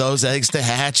wait for those eggs to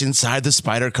hatch inside the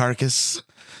spider carcass.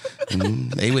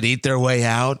 And they would eat their way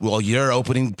out while you're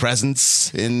opening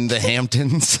presents in the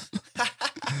Hamptons.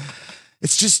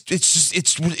 It's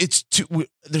too, we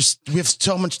have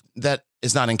so much that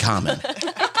is not in common. Does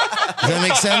that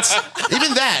make sense?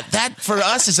 Even that for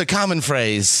us is a common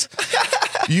phrase.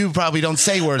 You probably don't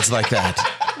say words like that.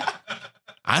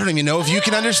 I don't even know if you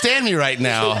can understand me right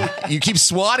now. You keep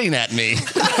swatting at me.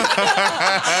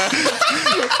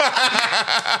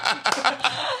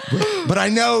 But I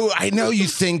know you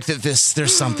think that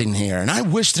there's something here, and I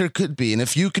wish there could be. And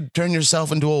if you could turn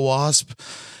yourself into a wasp,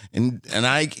 and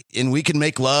we could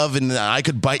make love, and I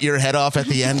could bite your head off at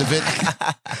the end of it,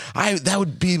 that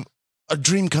would be a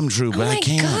dream come true. But Oh my I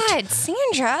can't. God,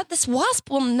 Sandra, this wasp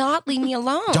will not leave me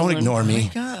alone. Don't ignore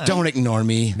me. Don't ignore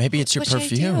me. Maybe it's your What should I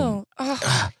perfume. do?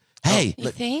 Oh, Hey, you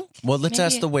think? Well, let's Maybe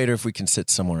ask the waiter if we can sit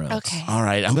somewhere else. Okay. all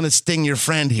right, I'm gonna sting your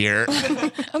friend here.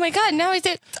 Oh my God, now he's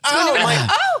it.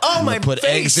 Oh my Put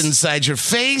face. eggs inside your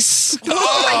face. Oh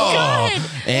my God.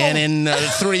 And in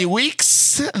 3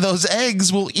 weeks, those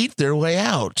eggs will eat their way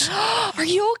out. Are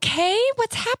you okay?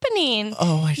 What's happening?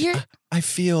 Oh, You're- I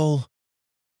feel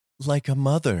like a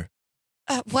mother.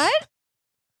 What?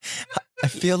 I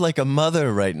feel like a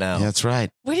mother right now. Yeah, that's right.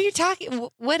 What are you talking?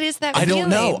 What is that? I don't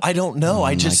know. I don't know. Oh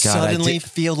I my just God, I suddenly did-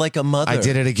 feel like a mother. I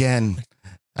did it again.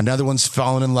 Another one's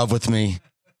fallen in love with me.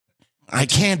 I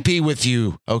can't be with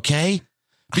you, okay?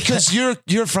 Because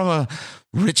you're from a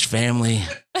rich family,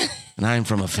 and I'm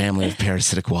from a family of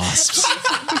parasitic wasps.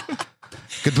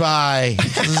 Goodbye.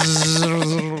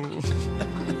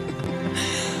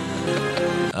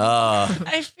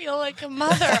 I feel like a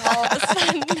mother all of a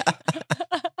sudden.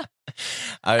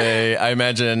 I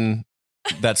imagine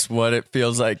that's what it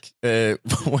feels like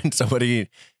when somebody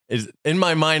is in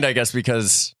my mind, I guess,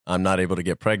 because I'm not able to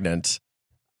get pregnant.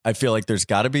 I feel like there's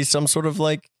got to be some sort of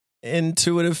like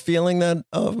intuitive feeling that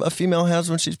a female has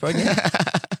when she's pregnant.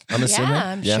 I'm assuming.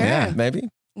 I'm sure. Yeah, maybe.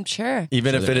 I'm sure.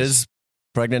 Even Sure if there it is. is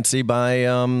pregnancy by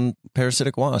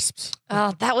parasitic wasps.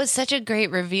 Oh, that was such a great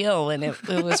reveal when it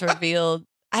was revealed.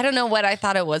 I don't know what I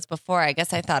thought it was before. I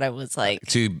guess I thought it was like,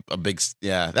 To a big,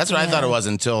 yeah. That's what I thought it was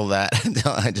until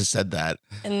I just said that.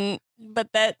 but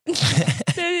that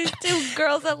the two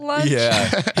girls at lunch. Yeah.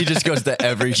 He just goes to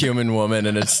every human woman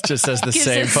and it just says the Gives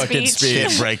same a fucking speech.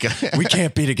 speech. Break. We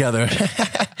can't be together.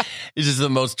 He's just the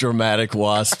most dramatic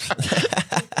wasp.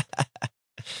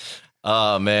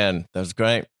 Oh man, that was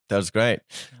great. That was great.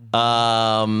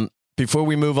 Before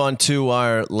we move on to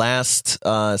our last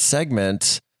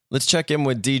segment, let's check in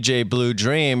with DJ Blue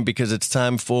Dream because it's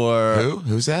time for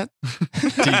Who's that?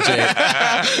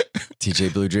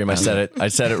 DJ Blue Dream. I said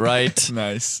it right.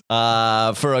 Nice.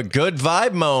 For a good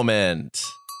vibe moment.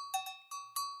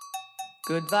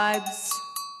 Good vibes.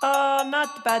 Oh,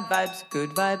 not bad vibes. Good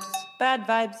vibes. Bad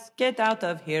vibes. Get out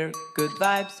of here. Good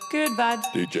vibes. Good vibes.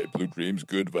 DJ Blue Dreams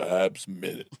Good Vibes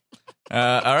Minute.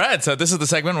 All right, so this is the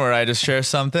segment where I just share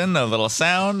something, a little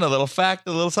sound, a little fact,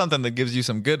 a little something that gives you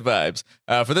some good vibes.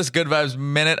 For this good vibes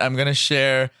minute, I'm going to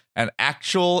share an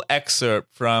actual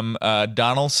excerpt from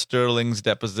Donald Sterling's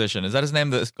deposition. Is that his name?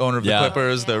 The owner of the Yeah.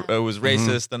 Clippers, that was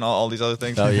racist and all these other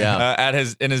things. Oh, yeah.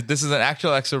 This is an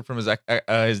actual excerpt from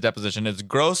his deposition. It's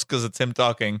gross because it's him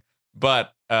talking,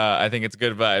 but I think it's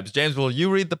good vibes. James, will you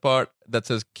read the part that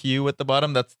says Q at the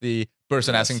bottom? That's the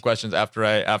person asking questions after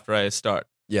I start.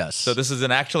 Yes. So this is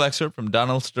an actual excerpt from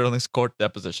Donald Sterling's court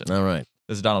deposition. All right.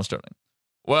 This is Donald Sterling.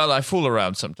 Well, I fool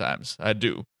around sometimes. I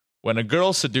do. When a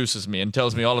girl seduces me and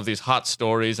tells me all of these hot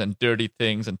stories and dirty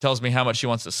things and tells me how much she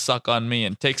wants to suck on me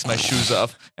and takes my shoes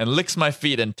off and licks my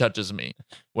feet and touches me.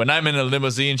 When I'm in a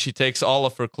limousine, she takes all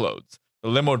of her clothes. The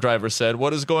limo driver said,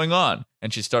 "What is going on?"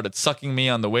 And she started sucking me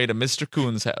on the way to Mr.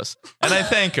 Coon's house. And I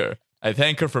thank her. I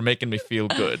thank her for making me feel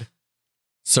good.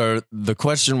 So the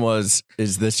question was,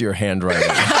 is this your handwriting?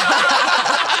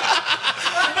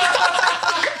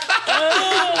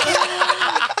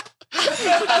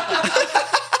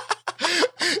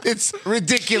 It's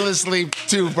ridiculously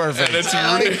too perfect. And it's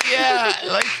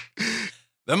really-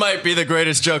 That might be the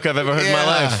greatest joke I've ever heard in my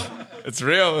life. It's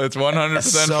real. It's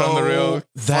 100% from the real.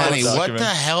 Danny, what document. the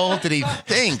hell did he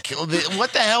think?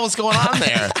 What the hell was going on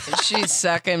there? She's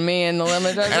sucking me in the limo.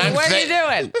 I'm What are you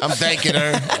doing? I'm thanking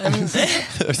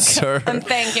her. Sir. I'm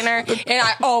thanking her, and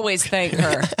I always thank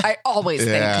her. I always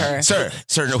thank her.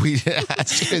 Sir, no, we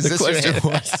asked you, is The this your question hand-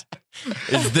 was,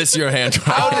 is this your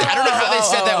handwriting? I don't know how they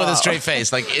said that with a straight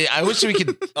face. Like, I wish we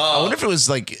could. I wonder if it was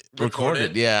like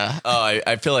recorded. Yeah. Oh,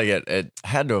 I feel like it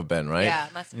had to have been, right? Yeah,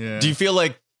 must Yeah. Do you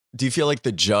feel like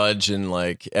the judge and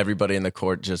like everybody in the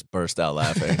court just burst out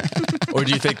laughing? Or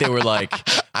do you think they were like,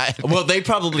 well, they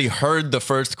probably heard the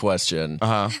first question.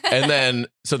 And then,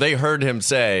 so they heard him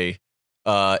say,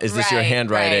 is this your Right,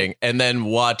 handwriting? right. And then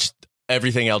watched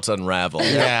everything else unravel.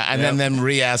 Yeah, and then them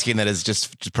re-asking that is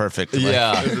just perfect. Like,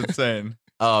 Yeah. It's insane.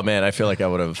 Oh man, I feel like I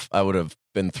would have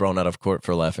been thrown out of court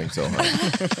for laughing so hard.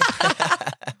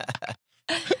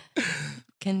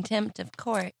 contempt of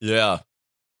court. Yeah.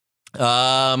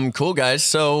 Cool guys.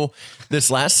 So this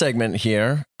last segment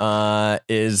here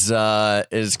is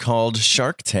called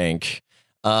Shark Tank.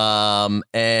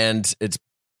 And it's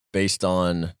based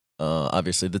on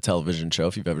obviously the television show,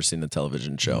 if you've ever seen the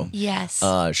television show. Yes,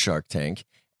 Shark Tank.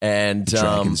 And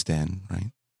Dragon's Den,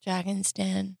 right? Dragon's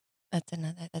Den. That's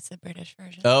another. That's the British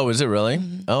version. oh, is it really?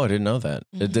 Mhm. Oh, I didn't know that.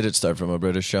 Mhm. Did it start from a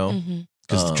British show? Mm-hmm.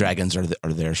 Because Um, dragons are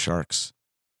their sharks.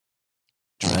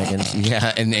 Dragons.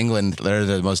 Yeah, in England, they're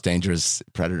the most dangerous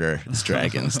predator. It's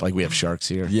dragons. Like we have sharks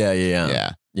here. Yeah.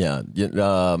 Yeah. Yeah.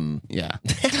 Yeah.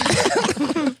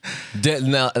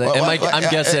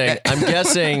 I'm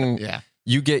guessing Yeah.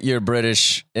 you get your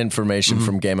British information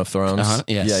from Game of Thrones. Uh-huh.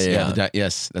 Yes. Yeah.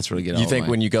 Yes. That's where we get. You all think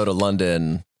my- when you go to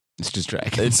London, it's just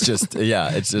dragons? it's just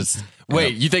it's just.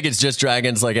 Wait, you think it's just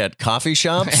dragons like at coffee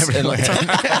shops? And, like-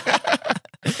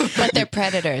 But they're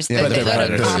predators. Yeah, they they're go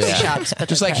predators, to coffee yeah. shops. But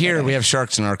just they're like here, predators. we have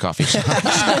sharks in our coffee shop.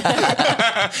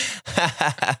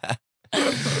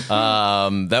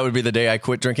 That would be the day I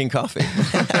quit drinking coffee.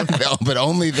 No, but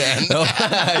only then.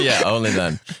 Yeah, only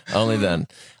then. Only then.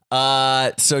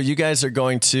 So you guys are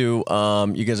going to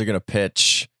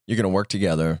pitch. You're going to work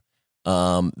together.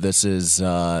 This is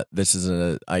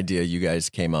an idea you guys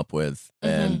came up with,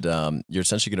 and you're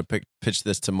essentially going to pitch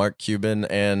this to Mark Cuban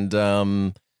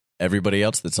and everybody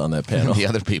else that's on that panel. The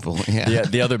other people. Yeah.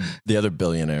 the other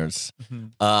billionaires.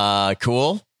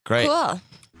 Cool. Great. Cool.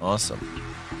 Awesome.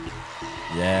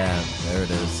 Yeah, there it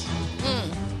is.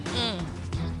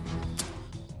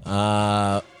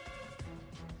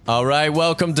 All right,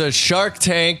 welcome to Shark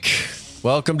Tank.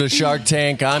 Welcome to Shark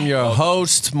Tank. I'm your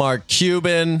host, Mark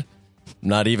Cuban. I'm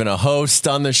not even a host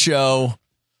on the show.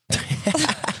 Do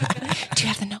you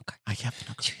have the note card? I have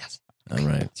no clue. Yes. All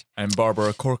right. I'm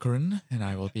Barbara Corcoran, and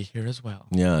I will be here as well.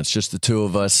 Yeah, it's just the two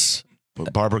of us.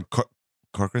 But Barbara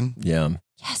Corcoran? Yeah.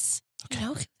 Yes. Okay. You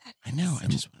know who that is. I know. I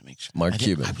just want to make sure. Mark I didn't-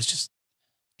 Cuban. I was just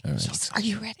All right. so excited. Are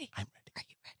you ready? I'm ready. Are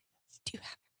you ready? Do you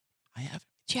have? I have.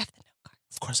 Do you have the note cards?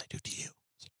 Of course I do. Do you?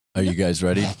 Are you guys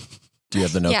ready? Do you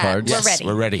have the note Yeah, cards? we're Yes, ready.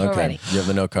 we're ready. We're Okay. ready. You have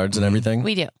the note cards and everything?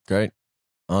 We do. Great.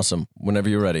 Awesome. Whenever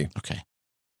you're ready. Okay.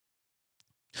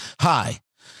 Hi.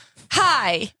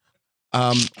 Hi.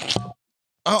 Oh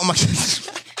my.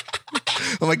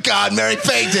 Oh my God! Mary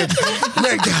fainted.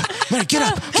 Mary, get up! Get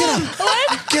up!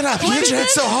 What? Get up! You hit your head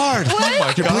so hard.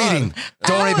 What? You're bleeding.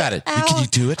 Don't worry about it. Ow. Can you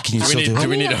do it? Can you still do it? Do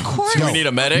we need of course. do we need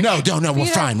a medic? No. We're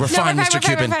fine. We're fine, Mr.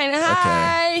 Cuban. We're fine.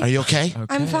 Hi. Are you okay?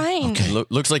 I'm fine. Okay.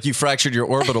 Looks like you fractured your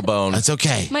orbital bone. That's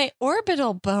okay. My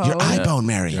orbital bone. Your eye bone,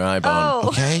 Mary. Your eye bone. Oh.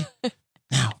 Okay.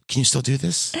 Now, can you still do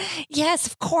this? Yes,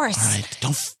 of course. All right.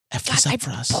 Don't F God, this up I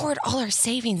for us. poured all our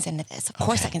savings into this. Of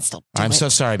course, Okay. I can still do I'm it. so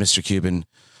sorry, Mr. Cuban.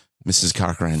 Mrs.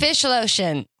 Corcoran. Fish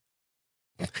lotion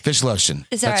Fish lotion.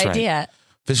 is our That's right. idea.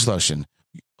 Fish lotion.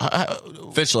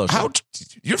 Fish lotion. How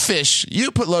your fish? You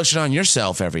put lotion on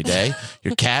yourself every day.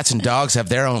 Your cats and dogs have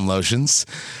their own lotions,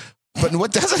 but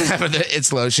what doesn't have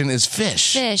its lotion is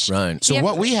fish. Fish. Right. So Yeah.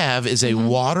 what we have is a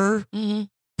water Mhm.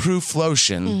 proof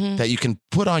lotion that you can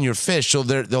put on your fish so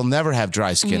they'll never have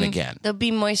dry skin again. They'll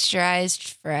be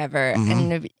moisturized forever.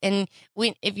 And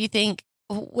if you think,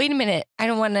 wait a minute,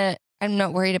 I'm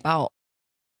not worried about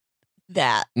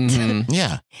that.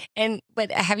 Yeah.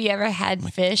 But have you ever had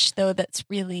fish though that's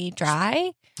really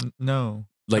dry? No.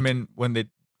 Like- I mean, when they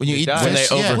When you eat die.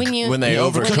 fish, When they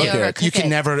overcook it. you can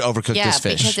never overcook Yeah, this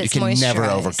fish. because You it's can never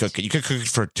moisturized. overcook it. You could cook it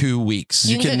for 2 weeks.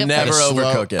 You You can can cook it never Slow-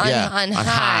 overcook it. on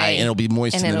high, and it'll be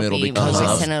moist and in the it'll middle be because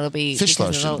moist, of and it'll be fish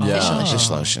because of lotion. the Yeah. fish lotion. Fish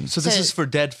lotion. So this So- is for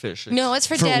dead fish. No, it's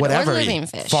for For dead whatever or living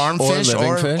fish. farm Or fish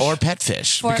living fish. or pet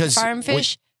fish. For because farm what-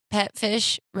 fish, pet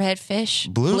fish, red fish,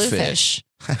 blue fish.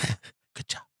 Good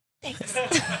job.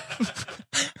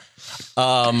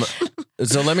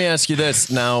 So let me ask you this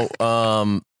now.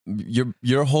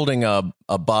 You're holding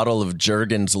a bottle of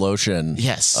Jergens lotion.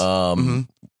 Yes.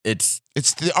 It's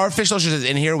Our fish lotion is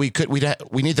in here. We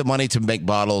need the money to make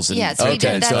bottles. And Yes, Okay, we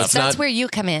did. so That's, it's that's not- where you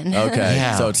come in. okay.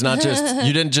 Yeah. So it's not just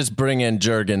you didn't just bring in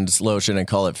Jergens lotion and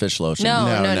call it fish lotion.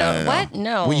 No. What?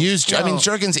 No. We use. I mean, No.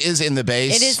 Jergens is in the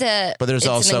base. It is but there's it's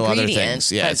an also other ingredient,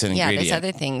 things. Yeah, but it's an Yeah, ingredient.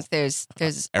 there's other things.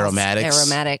 There's Aromatics.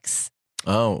 aromatics.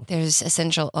 Oh, There's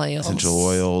essential oils. Essential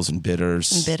oils and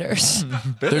bitters, And bitters.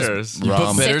 Bitters. you put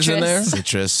Rum. bitters in there.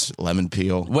 Citrus. citrus, lemon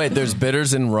peel. Wait, there's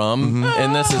bitters and rum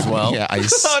in this as well. Yeah,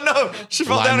 ice. Oh no, she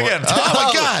fell down lime again. Oh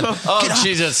my God! Oh, Get up.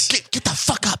 Jesus. Get the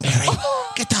fuck up, Mary.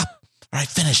 Get up. All right,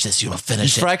 finish this. You will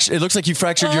finish it. It looks like you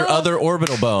fractured your other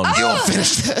orbital bone. You will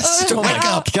finish this. Oh my Wake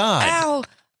up. God. Ow.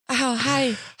 Ow.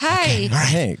 Hi. All right.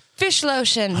 Hey. Fish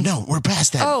lotion. Oh, no, we're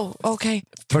past that. Oh, okay.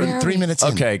 For Where are 3 we? minutes in.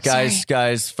 Okay, Sorry.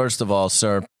 guys. First of all,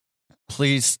 sir,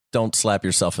 please don't slap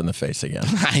yourself in the face again.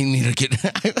 I need to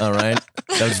get. All right.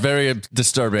 That was very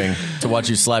disturbing to watch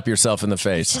you slap yourself in the It's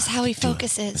face. just how he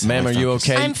focuses. Ma'am, are you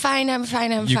okay? I'm fine. I'm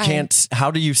You fine. can't.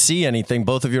 How do you see anything?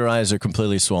 Both of your eyes are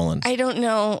completely swollen. I don't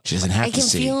know. She doesn't have I to can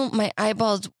see. feel my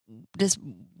eyeballs just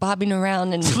bobbing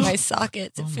around in my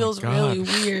sockets. It feels really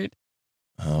weird.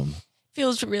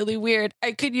 Feels really weird.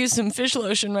 I could use some fish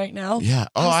lotion right now. Yeah.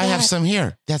 Oh, How's I have that? some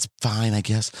here. That's fine, I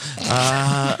guess.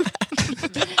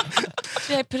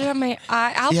 Should I put it on my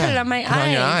eye? I'll yeah, put it on my put it eyes.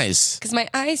 on your eyes. Because my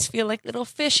eyes feel like little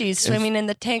fishies swimming in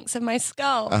the tanks of my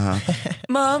skull.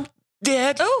 Mom,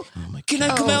 Dad, Oh, can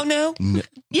I come out now?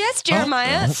 yes,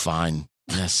 Jeremiah. Oh, fine.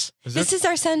 Yes. This is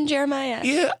our son, Jeremiah.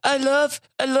 Yeah, I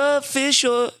love fish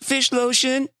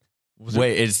lotion.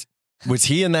 Wait, was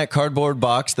he in that cardboard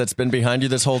box that's been behind you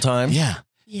this whole time? Yeah.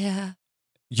 Yeah.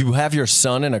 You have your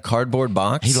son in a cardboard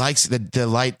box? He likes the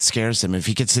light scares him. If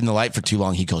he gets in the light for too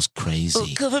long, he goes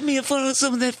crazy. Cover me in front of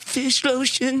some of that fish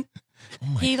lotion.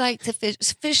 He likes the fish.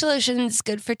 Fish lotion's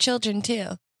good for children,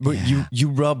 too. But you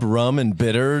rub rum and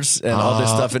bitters and all this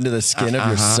stuff into the skin of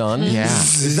your son? Yeah.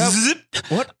 Is that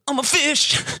What? I'm a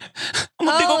fish. I'm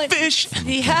a big old fish.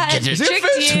 Yeah, Get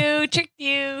it. tricked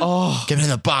you. Oh, Get in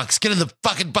the box. Get in the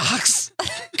fucking box.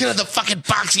 Get in the fucking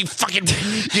box, you're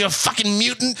a fucking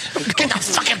mutant. Get in the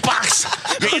fucking box.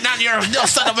 You're no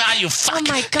son of man, you fuck. Oh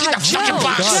my God, Get in the fucking Joe,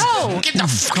 box. Joe. Get in the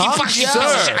fucking box, you piece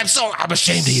of shit. I'm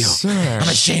ashamed of you. I'm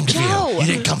ashamed of Joe. you. You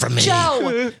didn't come from me. Joe.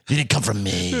 You didn't come from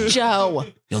me. Joe.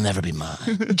 You'll never be mine.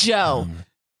 Joe.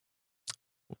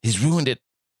 He's ruined it.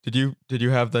 did you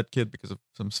have that kid because of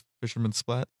some fisherman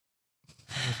splat?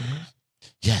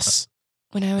 Yes.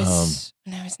 When I was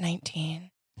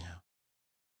 19, Yeah.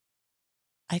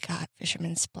 I got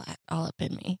fisherman splat all up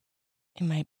in me, in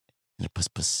my. And a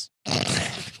puss.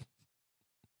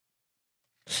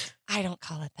 I don't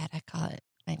call it that. I call it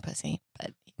my pussy.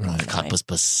 But Right. Caught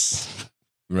puss.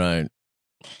 Right.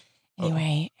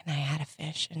 anyway, and I had a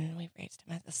fish, and we raised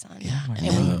him as a son. Yeah. And And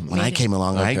then we when I made came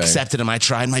along, I Okay. accepted him. I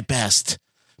tried my best.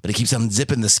 But he keeps on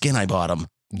zipping the skin I bought him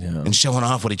Yeah. and showing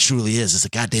off what he truly is. It's a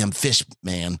goddamn fish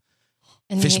man.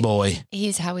 and Fish he- boy.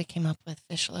 He's how we came up with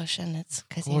fish lotion. It's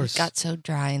because he course. got so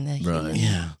dry in the Right.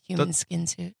 human skin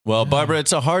suit. Well, Barbara,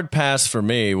 it's a hard pass for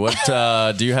me. What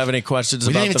do you have any questions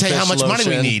We about didn't even the tell you how fish much money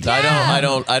we lotion? need.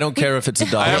 I don't care if it's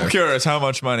 $1. I am curious. How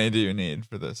much money do you need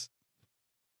for this?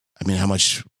 I mean, how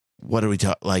much? What are we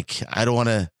talking? Like, I don't want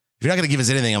to. If you're not going to give us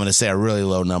anything, I'm going to say a really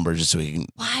low number just so we can.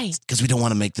 Why? Because we don't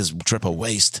want to make this trip a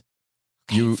waste.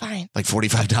 Okay, fine. Like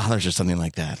 $45 or something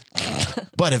like that.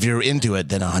 But if you're into it,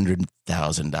 then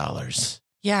 $100,000.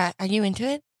 Yeah, are you into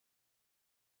it?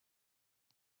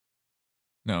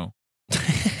 No.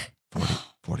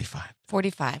 45.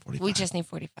 45. We 45. just need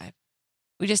 45.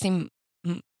 We just need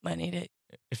money to.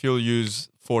 If you'll use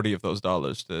 40 of those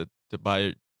dollars to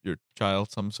buy your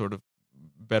child some sort of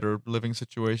better living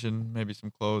situation, maybe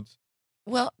some clothes.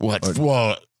 Well, What?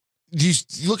 Whoa. You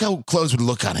look how clothes would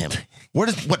look on him.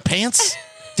 What pants?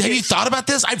 Have you thought about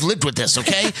this? I've lived with this,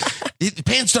 okay? The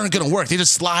pants aren't going to work. They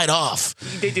just slide off.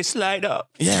 They just slide up.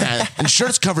 Yeah. And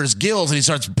shirts cover his gills, and he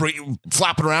starts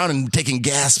flopping around and taking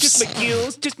gasps. Just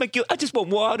my gills. I just want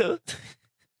water.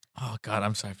 Oh God,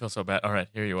 I'm sorry. I feel so bad. All right,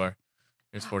 here you are.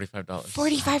 Here's $45.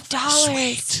 $45.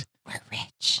 Sweet. We're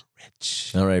rich.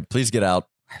 All right, please get out.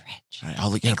 We're rich. All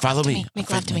right, follow me.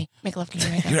 Make love to me. Make love to me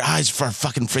right now. Your eyes are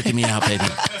fucking freaking me out, baby.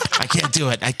 I can't do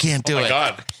it. I can't do it.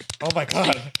 God. Oh my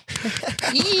God.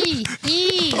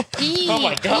 Oh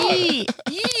my God.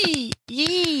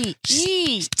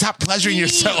 Stop pleasuring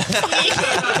yourself.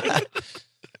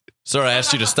 Sorry, I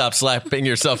asked you to stop slapping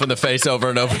yourself in the face over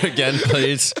and over again,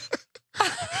 please.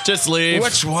 Just leave.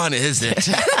 Which one is it?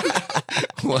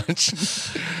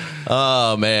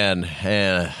 Oh, man.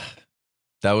 Yeah.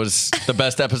 That was the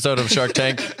best episode of Shark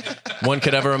Tank one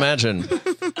could ever imagine.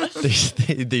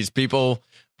 These people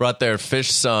brought their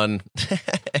fish son. We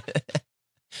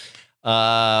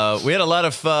had a lot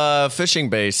of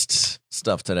fishing-based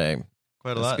stuff today.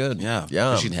 Quite a That's lot. good.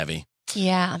 Yeah. Fishing heavy.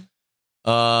 Yeah.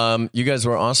 You guys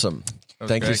were awesome.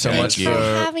 Thank you great. so Thank much you. for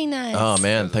having us. Oh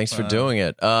man, thanks for doing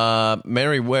it.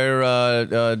 Mary, where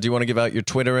do you want to give out your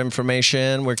Twitter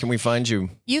information? Where can we find you?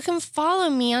 You can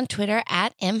follow me on Twitter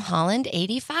at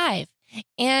mholland85.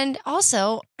 And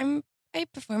also, I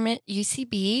perform at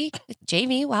UCB with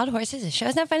JV Wild Horses. The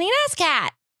show's not funny, ass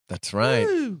cat. That's right.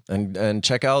 And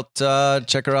check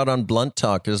her out on Blunt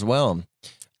Talk as well.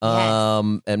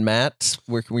 Yes. And Matt,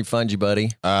 where can we find you, buddy?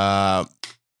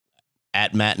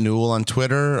 At Matt Newell on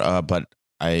Twitter, but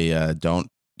I don't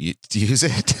use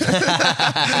it.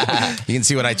 You can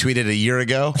see what I tweeted a year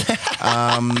ago.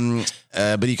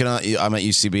 But you can. I'm at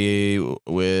UCB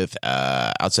with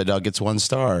Outside Dog Gets 1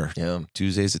 Star. Yeah,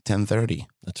 Tuesdays at 10:30.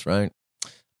 That's right.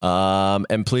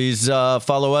 And please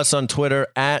follow us on Twitter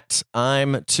at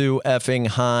I'm Too Effing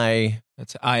High.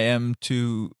 That's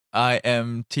IMTOOEFFING.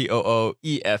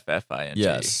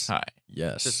 Yes. Hi.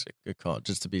 Yes. Good call.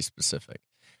 Just to be specific.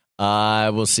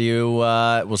 We'll see you.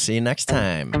 We'll see you next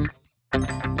time.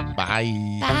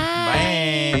 Bye.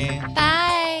 Bye. Bye.